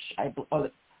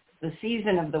 The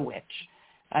Season of the Witch.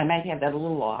 I might have that a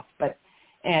little off,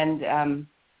 and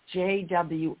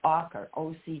J.W. Ocker,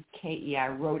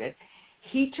 O-C-K-E-R, wrote it.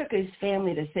 He took his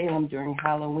family to Salem during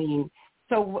Halloween.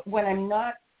 So when I'm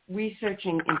not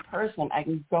researching in person, I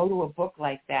can go to a book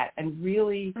like that and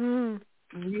really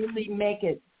make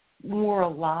it more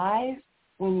alive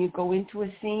when you go into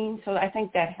a scene. So I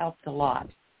think that helped a lot.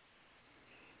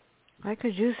 I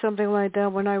could use something like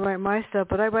that when I write my stuff,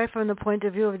 but I write from the point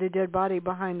of view of the dead body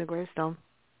behind the gravestone.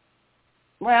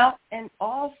 Well, and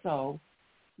also,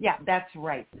 yeah, that's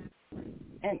right.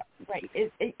 And right,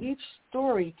 each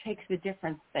story takes a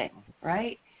different thing,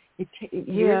 right?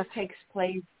 Yours takes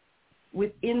place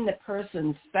within the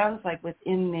person, sounds like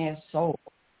within their soul.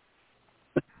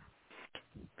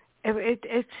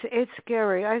 It's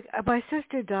scary. My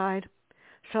sister died,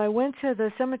 so I went to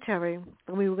the cemetery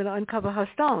and we were going to uncover her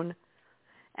stone.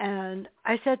 And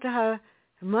I said to her,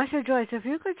 Marsha Joyce, if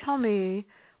you could tell me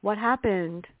what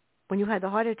happened when you had the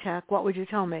heart attack, what would you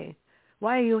tell me?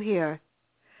 Why are you here?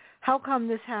 How come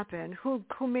this happened? Who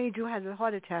made you have the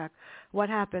heart attack? What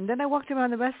happened? Then I walked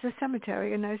around the rest of the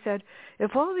cemetery and I said,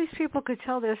 if all these people could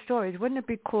tell their stories, wouldn't it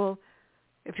be cool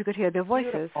if you could hear their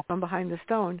voices from behind the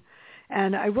stone?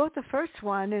 And I wrote the first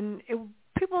one, and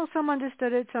some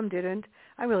understood it, some didn't.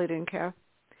 I really didn't care.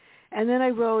 And then I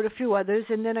wrote a few others,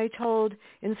 and then I told,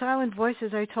 in silent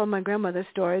voices, I told my grandmother's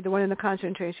story, the one in the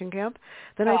concentration camp.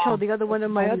 Then I told the other one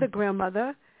of my other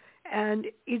grandmother. And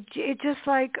this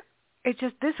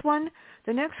one,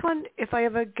 the next one, if I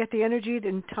ever get the energy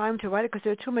and time to write it, because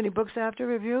there are too many books I have to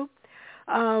review,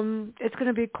 it's going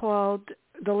to be called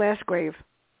The Last Grave.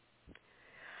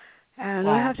 And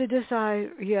I have to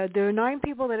decide, there are 9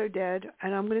 people that are dead,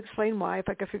 and I'm going to explain why, if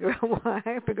I can figure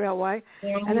out why.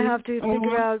 And I have to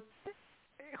figure out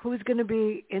who's going to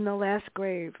be in the last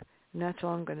grave, and that's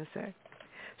all I'm going to say.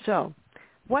 So,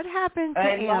 what happened to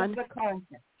Anne? I love the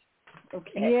concept.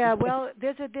 Okay. Yeah, well,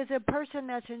 there's a person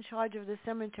that's in charge of the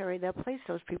cemetery that placed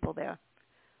those people there.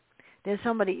 There's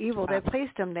somebody evil that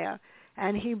placed them there,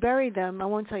 and he buried them. I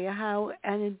won't tell you how,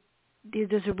 and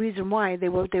there's a reason why they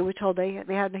were told he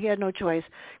had no choice,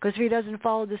 because if he doesn't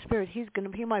follow the spirit, he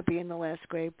might be in the last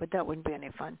grave, but that wouldn't be any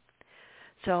fun.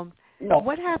 So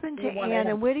what happened to Anne,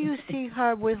 and where do you see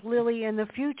her with Lily in the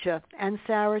future, and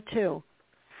Sarah too?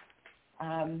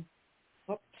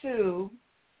 Book 2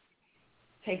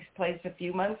 takes place a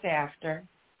few months after,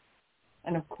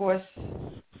 and of course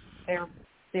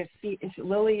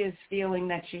Lily is feeling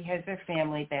that she has her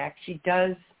family back. She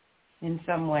does in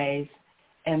some ways.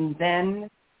 And then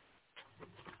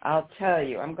I'll tell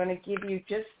you, I'm going to give you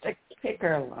just a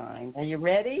kicker line. Are you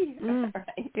ready? Right.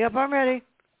 Yep, I'm ready.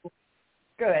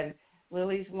 Good.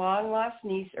 Lily's long-lost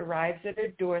niece arrives at her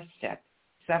doorstep,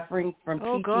 suffering from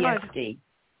PTSD. God.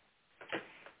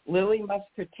 Lily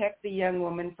must protect the young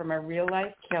woman from a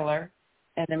real-life killer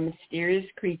and a mysterious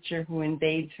creature who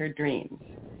invades her dreams.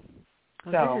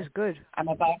 So this is good. I'm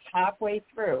about halfway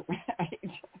through.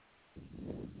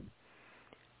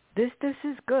 This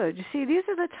is good. You see, these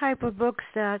are the type of books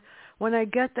that when I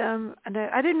get them, and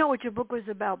I didn't know what your book was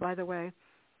about, by the way,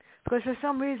 because for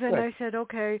some reason I said,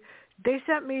 okay, they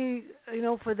sent me,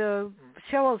 for the,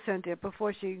 Cheryl sent it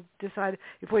before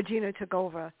Gina took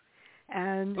over.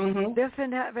 And they're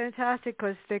fantastic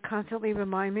because they constantly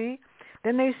remind me.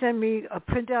 Then they send me a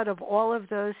printout of all of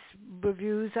the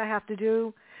reviews I have to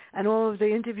do and all of the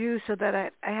interviews so that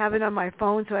I have it on my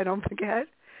phone so I don't forget,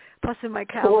 plus in my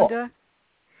calendar. Cool.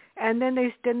 And then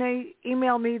they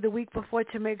email me the week before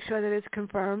to make sure that it's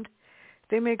confirmed.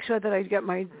 They make sure that I get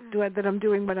that I'm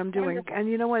doing what I'm doing. And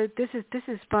you know what? This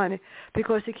is fun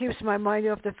because it keeps my mind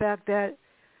off the fact that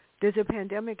there's a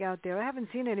pandemic out there. I haven't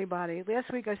seen anybody.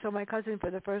 Last week I saw my cousin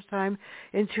for the first time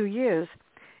in 2 years.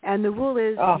 And the rule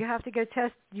is you have to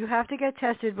get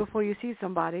tested before you see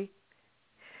somebody.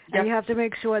 Yep. And you have to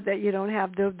make sure that you don't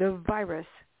have the virus,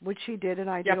 which she did and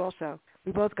I did also.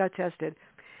 We both got tested.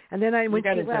 And then when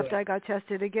she left, I got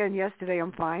tested again yesterday.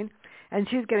 I'm fine. And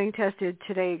she's getting tested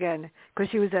today again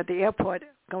because she was at the airport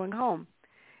going home.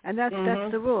 And that's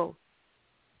the rule.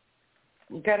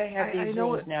 You got to have these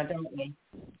rules now, don't you?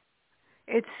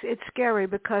 It's scary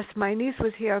because my niece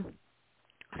was here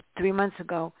 3 months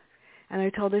ago, and I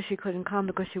told her she couldn't come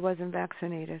because she wasn't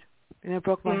vaccinated. And it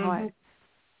broke my heart.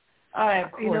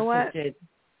 Of course, you know what? It did.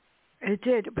 It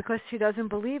did, because she doesn't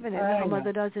believe in it, and her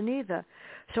mother doesn't either.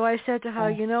 So I said to her,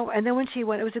 and then when she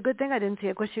went, it was a good thing I didn't see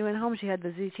her, because she went home, she had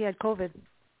she had COVID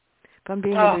from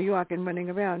being in New York and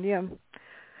running around,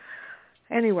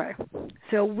 Anyway,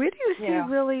 so where do you see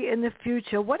Lily in the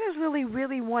future? What does Lily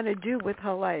really want to do with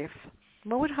her life?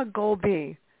 What would her goal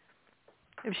be?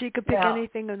 If she could pick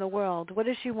anything in the world, what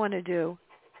does she want to do?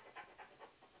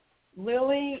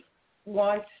 Lily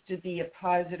wants to be a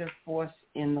positive force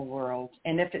in the world,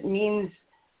 and if it means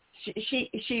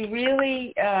she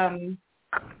really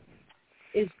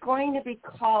is going to be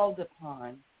called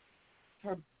upon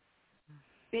for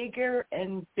bigger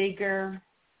and bigger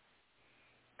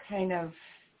kind of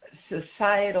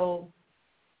societal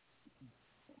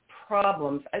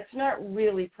problems. It's not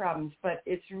really problems, but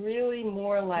it's really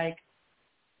more like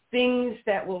things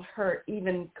that could hurt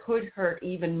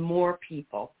even more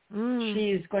people.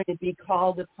 She is going to be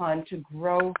called upon to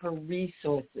grow her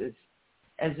resources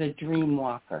as a dream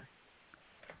walker.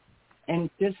 And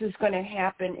this is going to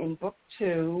happen in book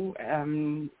 2.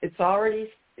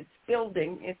 It's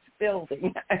building.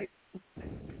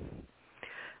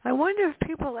 I wonder if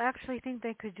people actually think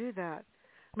they could do that.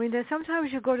 I mean, there's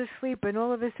sometimes you go to sleep and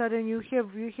all of a sudden you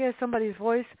hear somebody's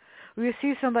voice or you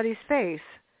see somebody's face,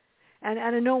 and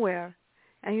out of nowhere,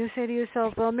 and you say to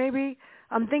yourself, well, maybe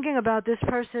I'm thinking about this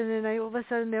person, and all of a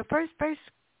sudden their first face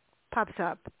pops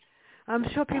up. I'm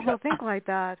sure people think like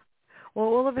that. Or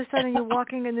all of a sudden you're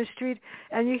walking in the street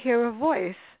and you hear a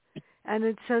voice, and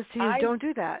it says to you, don't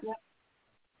do that.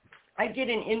 I did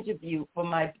an interview for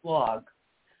my blog.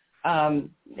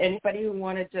 Anybody who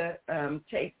wanted to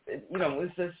take, was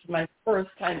this my first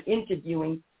time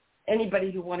interviewing anybody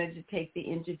who wanted to take the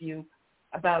interview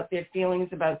about their feelings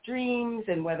about dreams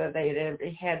and whether they had ever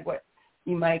had what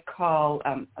you might call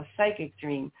a psychic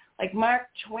dream. Like Mark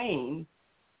Twain,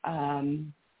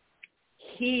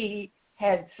 he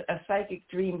had a psychic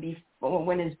dream before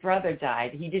when his brother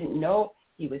died. He didn't know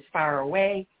he was far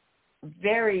away.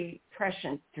 Very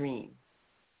prescient dream.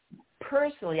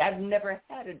 Personally, I've never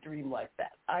had a dream like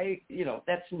that.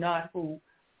 That's not who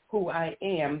I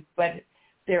am. But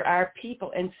there are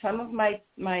people, and some of my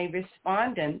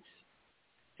respondents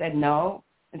said no,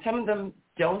 and some of them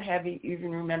don't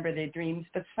even remember their dreams,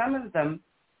 but some of them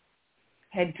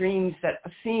had dreams that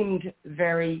seemed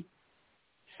very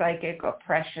psychic or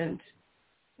prescient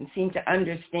and seemed to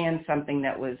understand something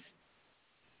that was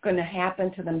going to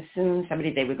happen to them soon,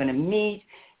 somebody they were going to meet.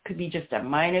 Could be just a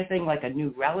minor thing like a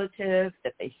new relative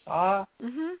that they saw.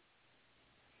 Mm-hmm.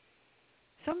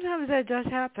 Sometimes that does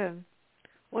happen.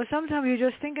 Or sometimes you're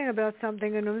just thinking about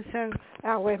something and I'm saying,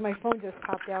 oh, wait, my phone just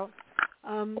popped out.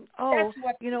 I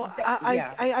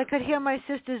could hear my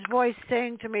sister's voice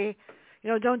saying to me,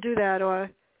 don't do that,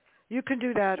 or you can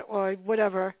do that, or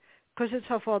whatever, because it's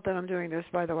her fault that I'm doing this,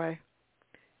 by the way.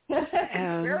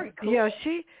 And very cool. Yeah,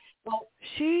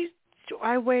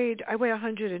 I weigh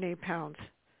 108 pounds.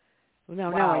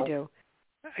 Now I do.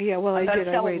 Yeah, well, I did.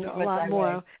 I weighed a lot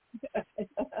more.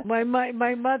 My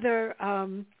mother,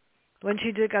 when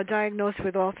she got diagnosed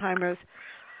with Alzheimer's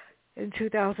in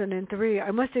 2003,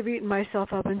 I must have eaten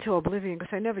myself up into oblivion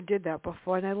because I never did that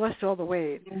before, and I lost all the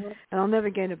weight. Mm-hmm. And I'll never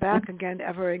gain it back again,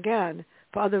 ever again,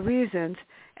 for other reasons.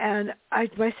 And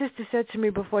my sister said to me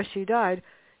before she died,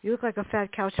 you look like a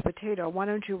fat couch potato. Why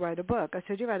don't you write a book? I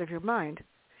said, you're out of your mind.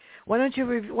 Why don't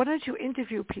you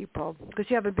interview people? Because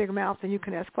you have a big mouth and you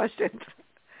can ask questions.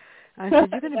 I said,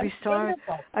 you're going to be sorry.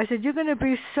 I said, you're going to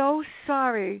be so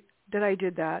sorry that I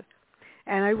did that.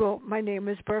 And I wrote, my name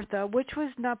is Bertha, which was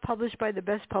not published by the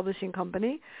Best Publishing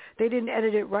Company. They didn't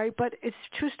edit it right, but it's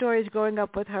true stories growing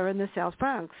up with her in the South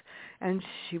Bronx. And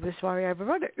she was sorry I ever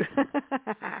wrote it.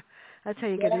 That's how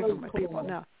you get even with people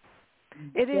now.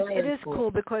 It is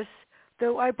cool because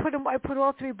I put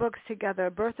all 3 books together.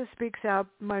 Bertha Speaks Out,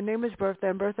 My Name is Bertha,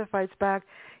 and Bertha Fights Back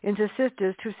into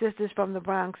sisters, 2 sisters from the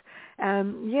Bronx.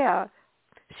 And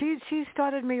she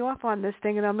started me off on this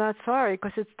thing, and I'm not sorry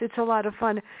because it's a lot of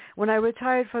fun. When I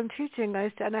retired from teaching,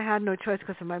 I had no choice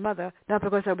because of my mother, not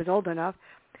because I was old enough.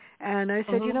 And I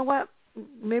said, you know what?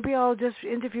 Maybe I'll just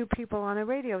interview people on a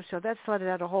radio show. That started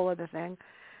out a whole other thing.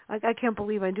 I can't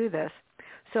believe I do this.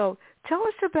 So tell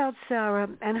us about Sarah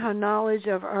and her knowledge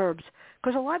of herbs,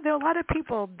 because there are a lot of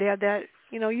people there that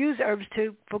use herbs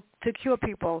to cure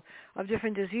people of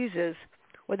different diseases,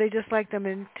 or they just like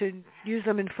them to use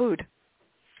them in food.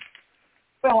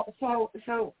 Well,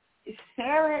 so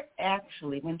Sarah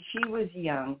actually, when she was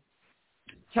young,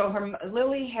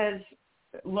 Lily has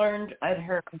learned at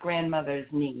her grandmother's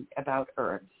knee about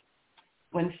herbs.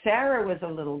 When Sarah was a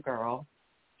little girl,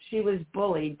 she was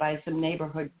bullied by some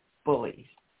neighborhood bullies.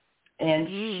 And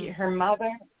the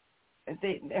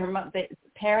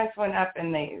parents went up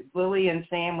and Lily and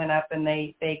Sam went up and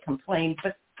they complained,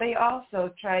 but they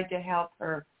also tried to help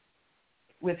her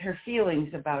with her feelings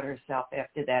about herself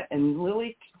after that. And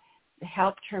Lily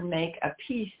helped her make a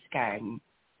peace garden,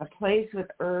 a place with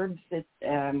herbs that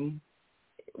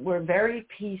were very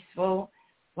peaceful,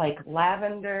 like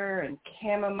lavender and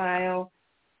chamomile,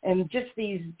 and just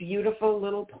these beautiful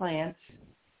little plants.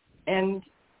 And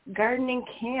gardening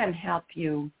can help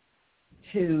you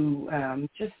to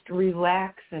just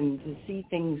relax and to see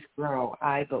things grow,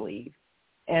 I believe.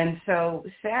 And so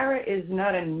Sarah is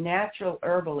not a natural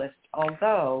herbalist,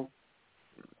 although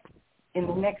in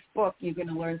the next book you're going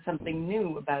to learn something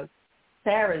new about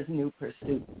Sarah's new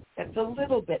pursuit that's a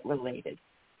little bit related.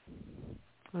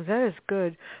 Well, that is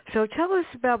good. So tell us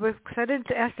about, because I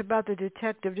didn't ask about the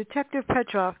Detective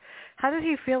Petrov. How did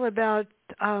he feel about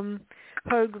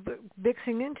her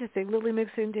mixing into things, Lily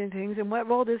mixing into things, and what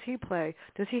role does he play?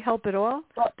 Does he help at all?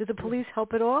 Did the police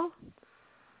help at all?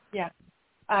 Yeah.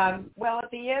 Well,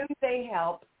 at the end, they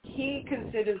help. He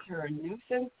considers her a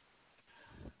nuisance,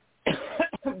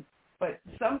 but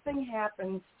something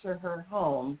happens to her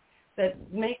home that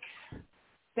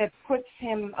puts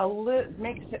him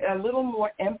makes a little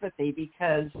more empathy,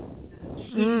 because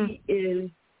he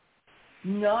is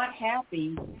not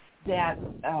happy that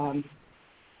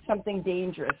something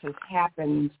dangerous has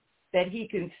happened, that he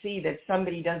can see that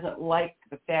somebody doesn't like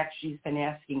the fact she's been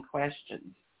asking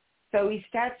questions. So he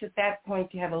starts at that point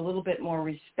to have a little bit more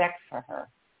respect for her.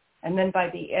 And then by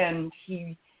the end,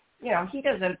 he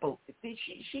doesn't believe,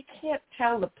 she can't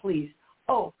tell the police,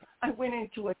 oh, I went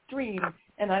into a dream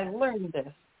and I learned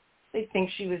this. They think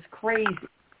she was crazy.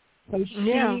 So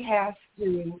she has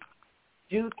to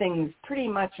do things pretty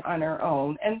much on her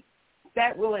own, and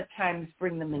that will at times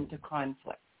bring them into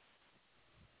conflict.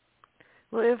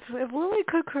 Well, if Lily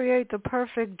could create the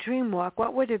perfect dream walk,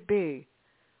 what would it be?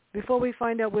 Before we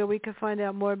find out where we can find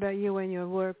out more about you and your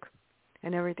work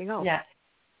and everything else. Yeah,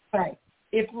 right.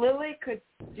 If Lily could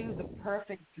do the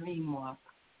perfect dream walk,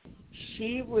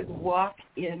 she would walk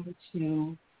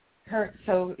into her,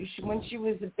 when she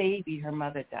was a baby, her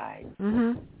mother died.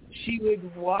 Mm-hmm. She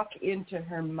would walk into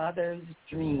her mother's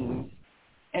dreams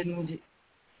and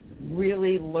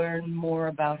really learn more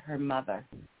about her mother.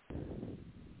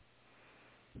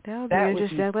 That would be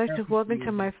interesting. I'd like to walk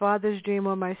into my father's dream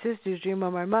or my sister's dream or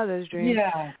my mother's dream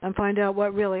and find out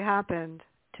what really happened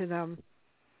to them.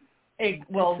 See,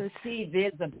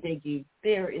 there's a biggie.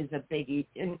 There is a biggie.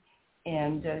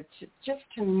 And just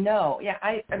to know,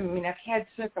 I mean, I've had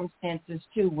circumstances,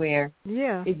 too, where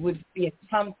it would be a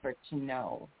comfort to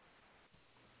know.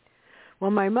 Well,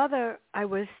 my mother, I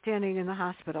was standing in the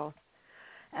hospital,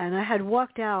 and I had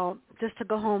walked out just to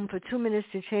go home for 2 minutes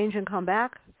to change and come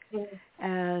back,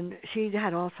 and she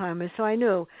had Alzheimer's. So I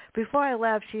knew. Before I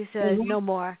left, she said, no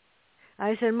more.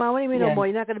 I said, Mom, what do you mean no more?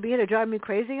 You're not going to be here to drive me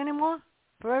crazy anymore?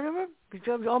 Forever?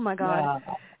 Oh, my God. Wow.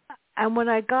 And when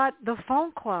I got the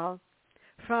phone call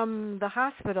from the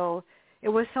hospital, it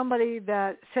was somebody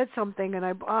that said something, and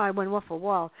I went off a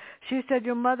wall. She said,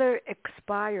 your mother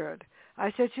expired.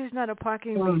 I said, she's not a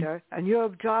parking meter, and your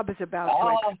job is about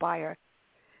to expire.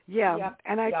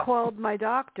 And I called my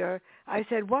doctor. I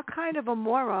said, what kind of a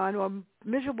moron or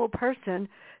miserable person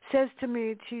says to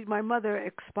me, my mother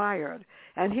expired?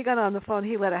 And he got on the phone.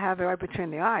 He let her have it right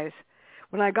between the eyes.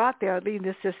 When I got there,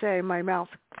 needless to say, my mouth,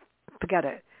 forget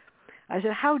it. I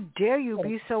said, how dare you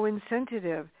be so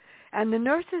insensitive? And the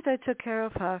nurses that took care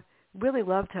of her really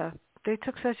loved her. They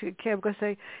took such good care because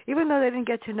even though they didn't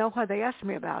get to know her, they asked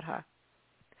me about her.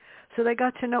 So they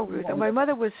got to know Ruth. And my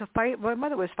mother was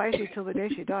feisty till the day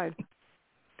she died.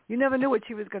 You never knew what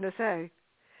she was going to say.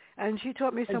 And she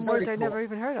taught me some words I never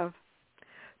even heard of.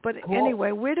 But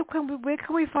anyway, where can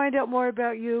we find out more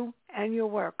about you and your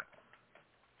work?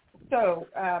 So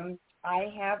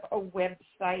I have a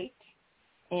website,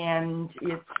 and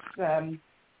it's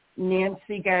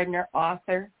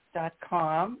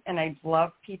nancygardnerauthor.com, and I'd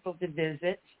love people to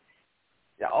visit.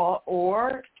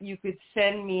 Or you could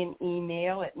send me an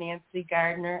email at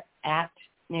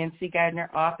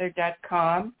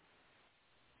nancygardner@nancygardnerauthor.com,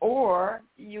 or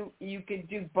you could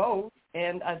do both,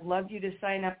 and I'd love you to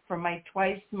sign up for my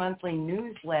twice-monthly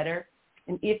newsletter.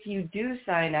 And if you do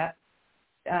sign up,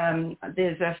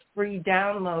 there's a free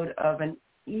download of an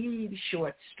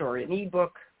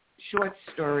ebook short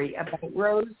story about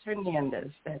Rose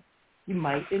Hernandez that you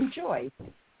might enjoy.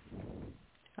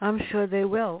 I'm sure they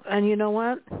will. And you know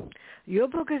what? Your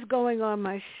book is going on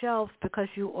my shelf because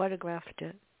you autographed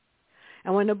it.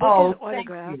 And when a book is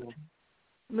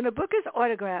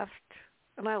autographed,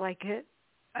 and I like it,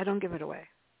 I don't give it away.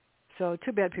 So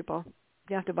too bad, people.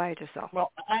 You have to buy it yourself.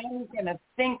 Well, I'm going to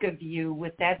think of you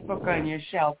with that book on your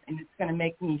shelf, and it's going to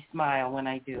make me smile when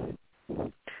I do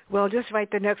it. Well, just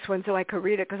write the next one so I can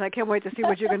read it, because I can't wait to see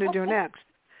what you're going to do next.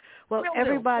 Well,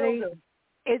 everybody,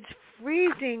 it's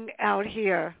freezing out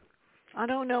here. I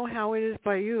don't know how it is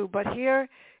by you, but here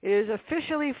it is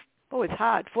officially, it's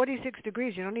hot, 46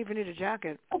 degrees. You don't even need a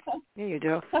jacket. Yeah, you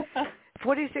do.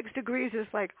 46 degrees is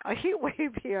like a heat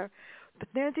wave here. But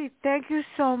Nancy, thank you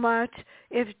so much.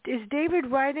 Is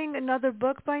David writing another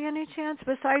book by any chance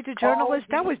besides a journalist?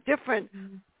 That was different.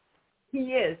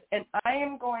 He is, and I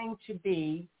am going to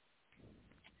be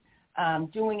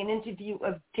doing an interview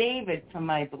of David for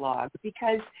my blog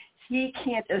because he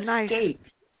can't escape.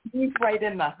 He's right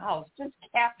in the house. Just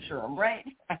capture him, right?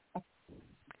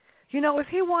 If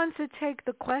he wants to take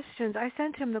the questions, I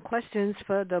sent him the questions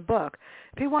for the book.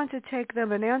 If he wants to take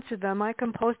them and answer them, I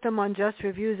can post them on Just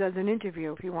Reviews as an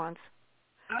interview if he wants.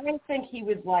 I think he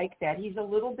would like that. He's a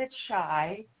little bit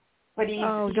shy, but he's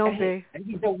a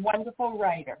wonderful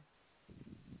writer.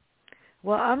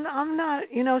 Well, I'm not,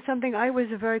 something. I was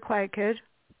a very quiet kid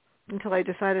until I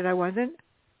decided I wasn't.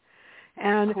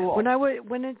 And cool. when I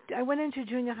went into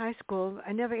junior high school,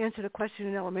 I never answered a question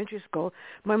in elementary school.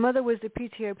 My mother was the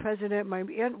PTA president, my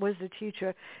aunt was the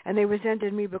teacher, and they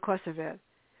resented me because of it.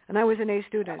 And I was an A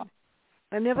student.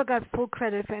 I never got full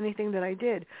credit for anything that I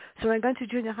did. So when I got to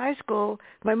junior high school,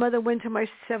 my mother went to my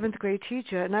 7th grade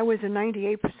teacher, and I was a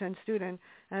 98% student.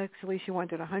 Actually, she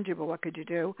wanted 100, but what could you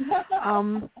do?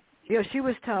 She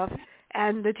was tough.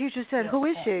 And the teacher said, "Who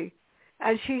is she?"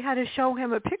 And she had to show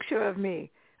him a picture of me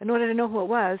in order to know who it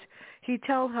was. He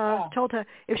told her,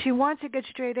 if she wants to get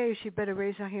straight A's, she better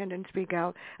raise her hand and speak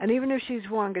out. And even if she's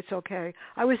wrong, it's okay.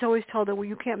 I was always told her, well,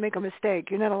 you can't make a mistake.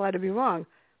 You're not allowed to be wrong.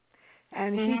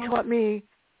 And he taught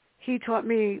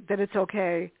me that it's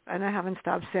okay, and I haven't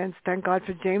stopped since. Thank God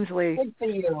for James Lee. Good for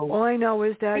you. All I know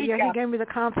is that, he gave me the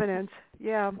confidence,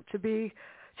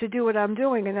 to do what I'm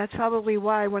doing. And that's probably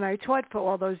why when I taught for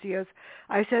all those years,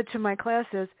 I said to my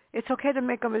classes, it's okay to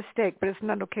make a mistake, but it's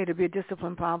not okay to be a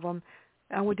discipline problem.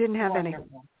 And we didn't have any.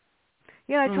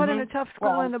 Yeah, I taught in a tough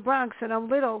school in the Bronx, and I'm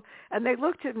little, and they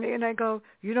looked at me, and I go,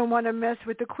 you don't want to mess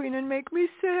with the queen and make me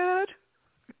sad?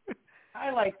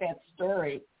 I like that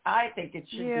story. I think it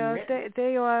should be written.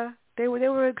 They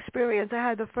were experienced. I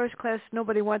had the first class.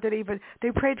 Nobody wanted even.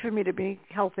 They prayed for me to be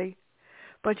healthy.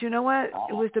 But you know what?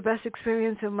 It was the best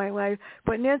experience of my life.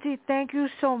 But Nancy, thank you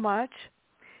so much.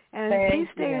 And please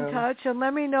stay in touch and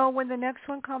let me know when the next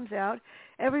one comes out.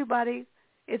 Everybody,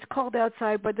 it's cold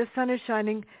outside, but the sun is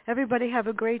shining. Everybody have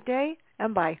a great day,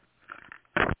 and bye.